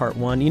Paradise Part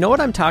 1. You know what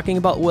I'm talking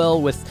about,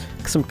 Will, with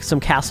some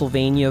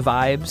Castlevania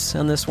vibes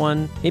on this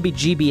one? Maybe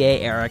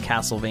GBA era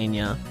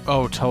Castlevania.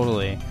 Oh,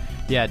 totally.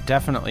 Yeah,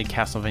 definitely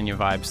Castlevania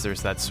vibes.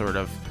 There's that sort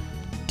of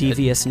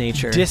devious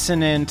nature.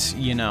 Dissonant,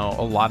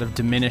 a lot of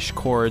diminished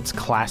chords,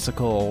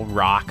 classical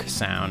rock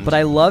sound. But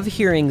I love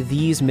hearing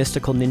these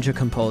Mystical Ninja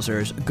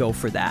composers go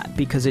for that,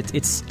 because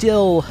it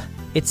still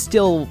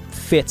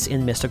fits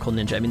in Mystical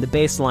Ninja. I mean, the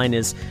bass line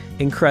is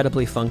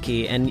incredibly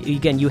funky, and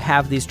again, you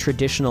have these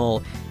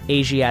traditional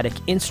Asiatic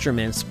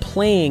instruments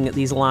playing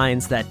these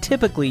lines that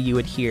typically you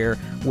would hear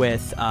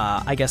with,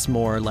 I guess,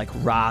 more like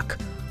rock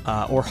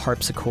or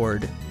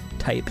harpsichord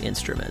type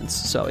instruments.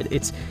 So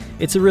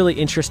it's a really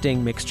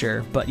interesting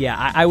mixture. But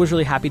yeah, I was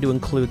really happy to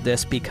include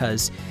this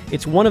because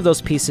it's one of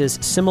those pieces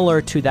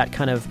similar to that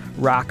kind of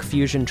rock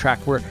fusion track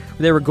where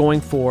they were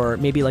going for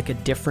maybe like a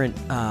different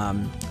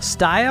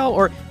style,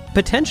 or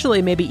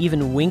potentially maybe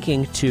even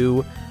winking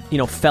to,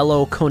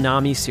 fellow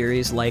Konami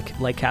series like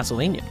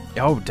Castlevania.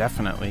 Oh,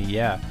 definitely,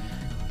 yeah.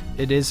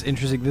 It is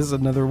interesting. This is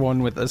another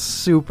one with a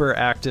super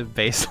active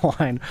bass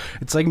line.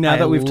 It's like now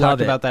that we've talked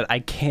about that, I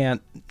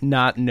can't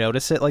not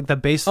notice it. Like the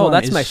bass line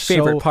that's my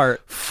favorite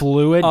part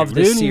fluid of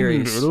this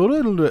series.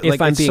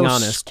 If I'm being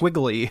honest,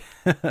 squiggly.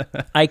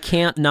 I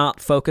can't not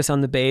focus on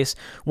the bass.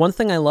 One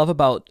thing I love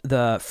about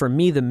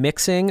the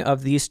mixing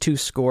of these two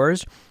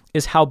scores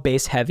is how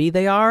bass heavy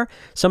they are.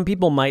 Some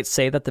people might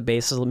say that the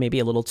bass is maybe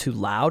a little too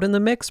loud in the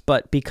mix,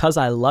 but because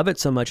I love it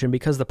so much and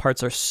because the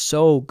parts are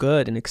so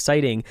good and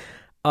exciting,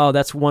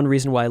 that's one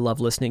reason why I love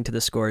listening to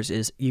the scores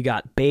is you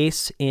got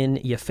bass in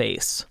your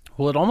face.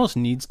 Well, it almost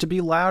needs to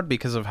be loud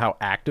because of how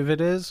active it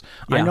is.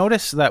 Yeah. I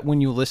notice that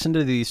when you listen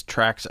to these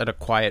tracks at a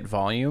quiet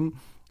volume,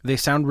 they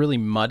sound really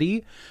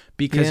muddy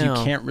because you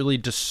can't really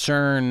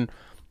discern.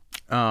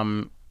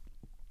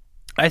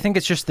 I think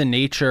it's just the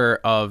nature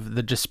of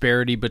the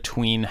disparity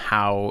between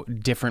how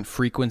different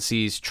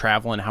frequencies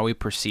travel and how we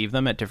perceive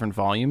them at different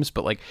volumes.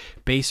 But like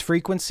bass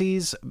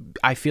frequencies,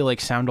 I feel like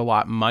sound a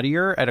lot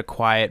muddier at a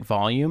quiet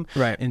volume.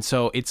 Right. And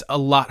so it's a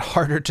lot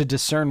harder to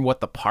discern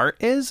what the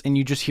part is. And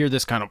you just hear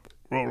this kind of...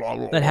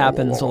 That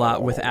happens a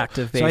lot with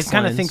active bass So I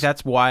kind of lines. think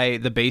that's why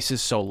the bass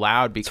is so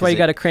loud, because That's why you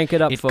got to crank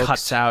it up, folks. It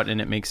cuts out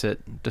and it makes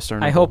it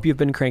discernible. I hope you've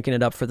been cranking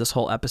it up for this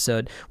whole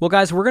episode. Well,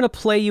 guys, we're going to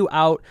play you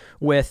out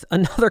with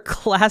another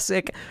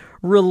classic,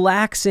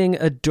 relaxing,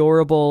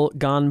 adorable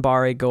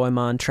Ganbare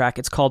Goemon track.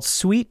 It's called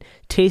Sweet,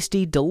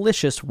 Tasty,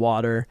 Delicious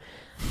Water.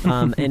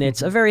 And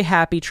it's a very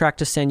happy track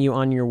to send you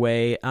on your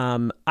way.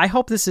 I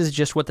hope this is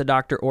just what the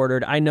doctor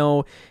ordered. I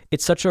know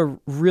it's such a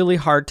really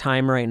hard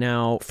time right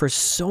now for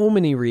so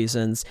many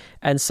reasons.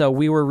 And so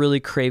we were really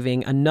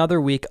craving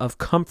another week of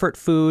comfort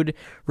food,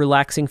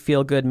 relaxing,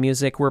 feel-good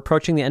music. We're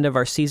approaching the end of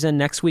our season.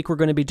 Next week, we're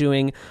going to be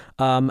doing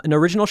an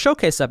original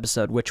showcase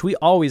episode, which we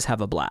always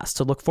have a blast.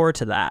 So look forward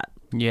to that.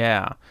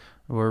 Yeah.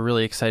 We're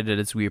really excited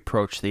as we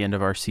approach the end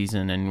of our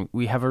season, and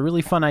we have a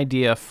really fun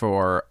idea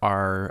for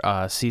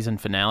our season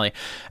finale.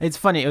 It's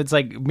funny. It's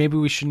like maybe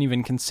we shouldn't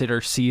even consider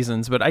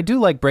seasons, but I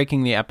do like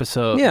breaking the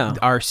episode,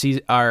 our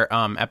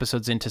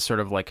episodes into sort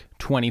of like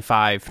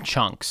 25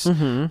 chunks.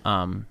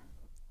 Mm-hmm.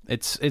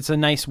 It's a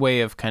nice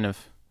way of kind of,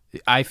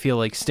 I feel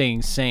like,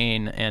 staying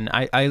sane, and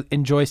I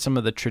enjoy some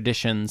of the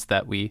traditions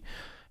that we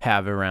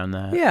have around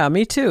that. Yeah,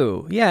 me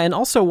too. Yeah, and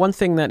also one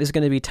thing that is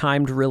going to be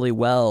timed really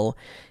well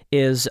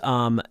is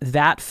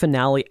that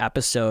finale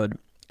episode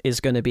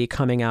is going to be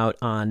coming out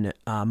on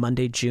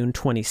Monday, June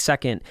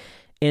 22nd.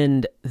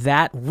 And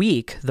that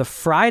week, the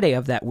Friday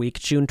of that week,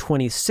 June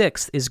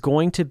 26th, is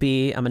going to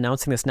be, I'm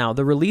announcing this now,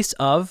 the release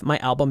of my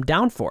album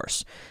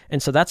Downforce.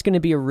 And so that's going to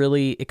be a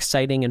really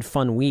exciting and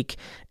fun week.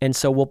 And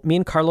so me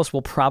and Carlos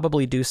will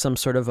probably do some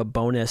sort of a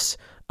bonus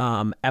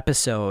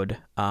episode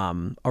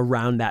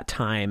around that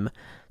time.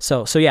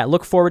 So yeah,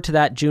 look forward to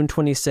that, June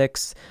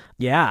 26th.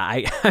 Yeah,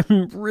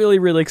 I'm really,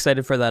 really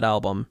excited for that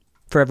album,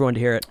 for everyone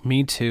to hear it.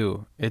 Me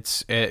too.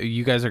 It's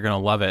you guys are going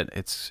to love it.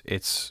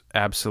 It's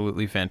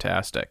absolutely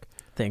fantastic.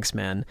 Thanks,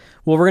 man.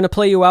 Well, we're going to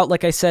play you out,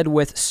 like I said,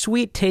 with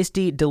Sweet,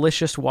 Tasty,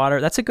 Delicious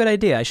Water. That's a good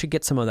idea. I should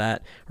get some of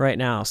that right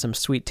now, some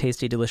Sweet,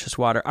 Tasty, Delicious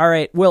Water. All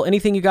right, Will,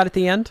 anything you got at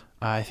the end?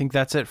 I think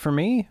that's it for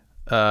me.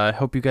 I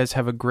hope you guys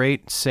have a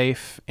great,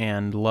 safe,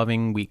 and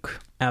loving week.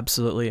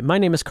 Absolutely. My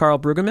name is Carl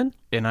Brueggemann.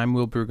 And I'm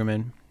Will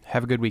Brueggemann.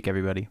 Have a good week,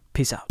 everybody.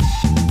 Peace out.